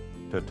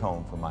to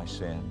atone for my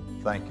sin.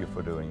 Thank you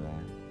for doing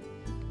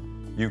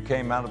that. You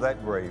came out of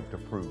that grave to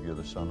prove you're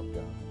the Son of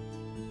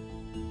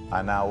God.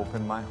 I now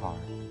open my heart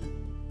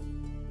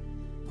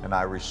and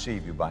I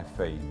receive you by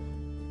faith,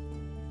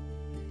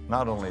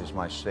 not only as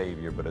my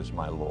Savior, but as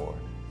my Lord.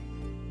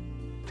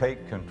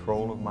 Take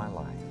control of my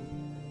life.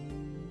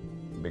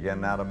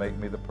 Begin now to make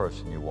me the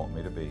person you want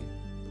me to be.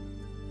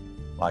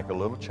 Like a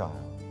little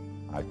child,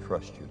 I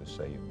trust you to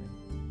save me.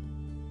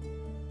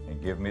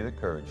 And give me the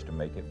courage to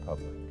make it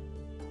public.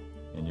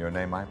 In your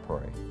name I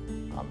pray.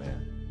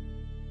 Amen.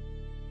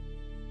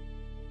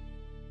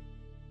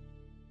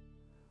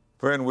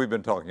 Friend, we've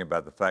been talking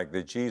about the fact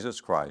that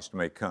Jesus Christ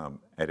may come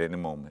at any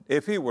moment.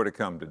 If He were to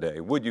come today,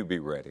 would you be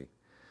ready?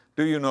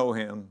 Do you know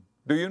Him?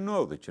 Do you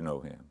know that you know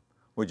Him?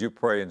 Would you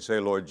pray and say,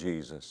 Lord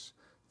Jesus,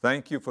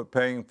 thank you for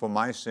paying for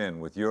my sin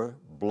with your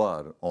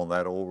blood on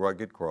that old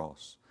rugged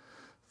cross.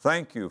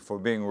 Thank you for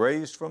being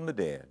raised from the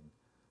dead.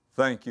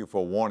 Thank you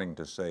for wanting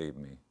to save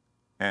me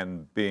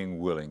and being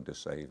willing to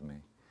save me.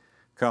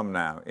 Come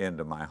now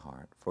into my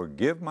heart.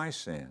 Forgive my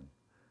sin.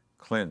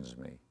 Cleanse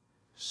me.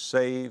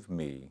 Save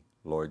me,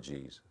 Lord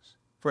Jesus.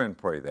 Friend,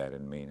 pray that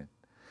and mean it.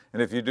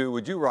 And if you do,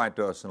 would you write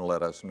to us and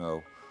let us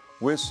know?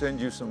 We'll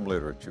send you some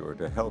literature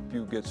to help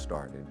you get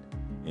started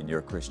in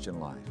your Christian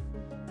life.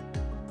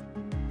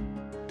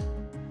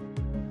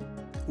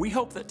 We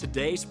hope that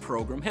today's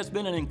program has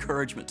been an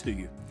encouragement to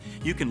you.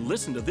 You can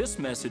listen to this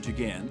message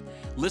again,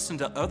 listen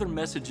to other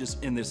messages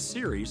in this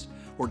series,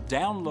 or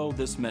download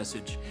this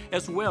message,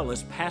 as well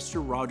as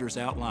Pastor Rogers'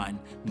 outline,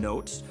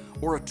 notes,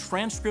 or a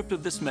transcript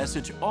of this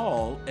message,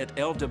 all at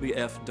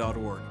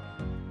lwf.org.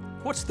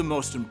 What's the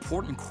most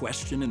important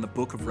question in the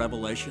book of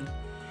Revelation?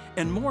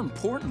 And more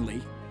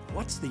importantly,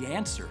 what's the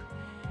answer?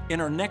 In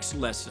our next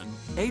lesson,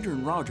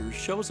 Adrian Rogers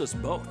shows us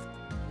both.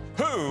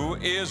 Who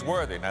is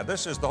worthy? Now,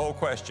 this is the whole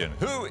question.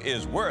 Who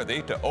is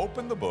worthy to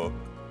open the book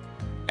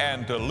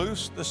and to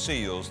loose the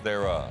seals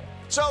thereof?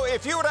 So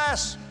if you would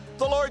ask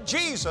the Lord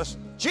Jesus,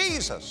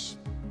 Jesus,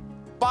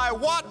 by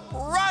what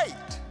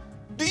right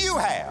do you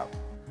have?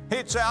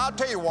 He'd say, I'll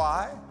tell you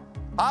why.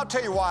 I'll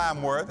tell you why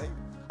I'm worthy.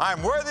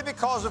 I'm worthy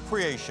because of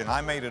creation. I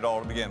made it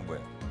all to begin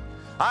with.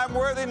 I'm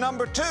worthy,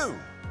 number two,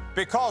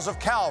 because of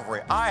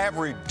Calvary. I have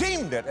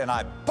redeemed it and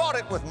I bought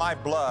it with my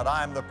blood.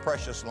 I am the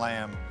precious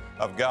Lamb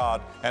of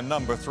God. And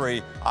number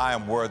three, I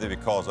am worthy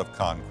because of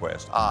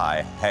conquest.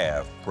 I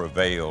have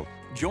prevailed.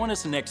 Join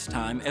us next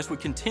time as we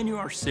continue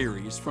our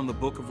series from the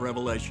book of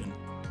Revelation.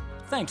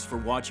 Thanks for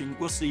watching.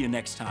 We'll see you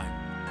next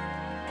time.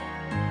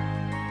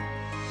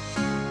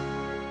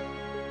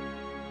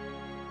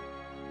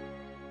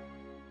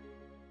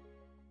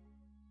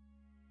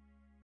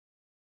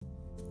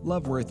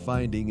 Love Worth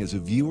Finding is a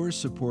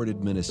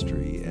viewer-supported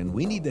ministry, and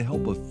we need the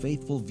help of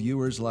faithful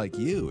viewers like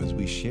you as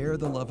we share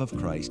the love of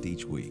Christ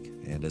each week.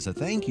 And as a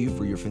thank you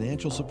for your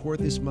financial support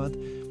this month,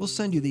 we'll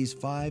send you these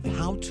 5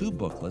 how-to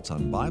booklets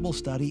on Bible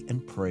study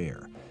and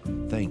prayer.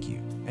 Thank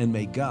you, and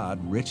may God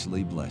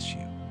richly bless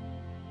you.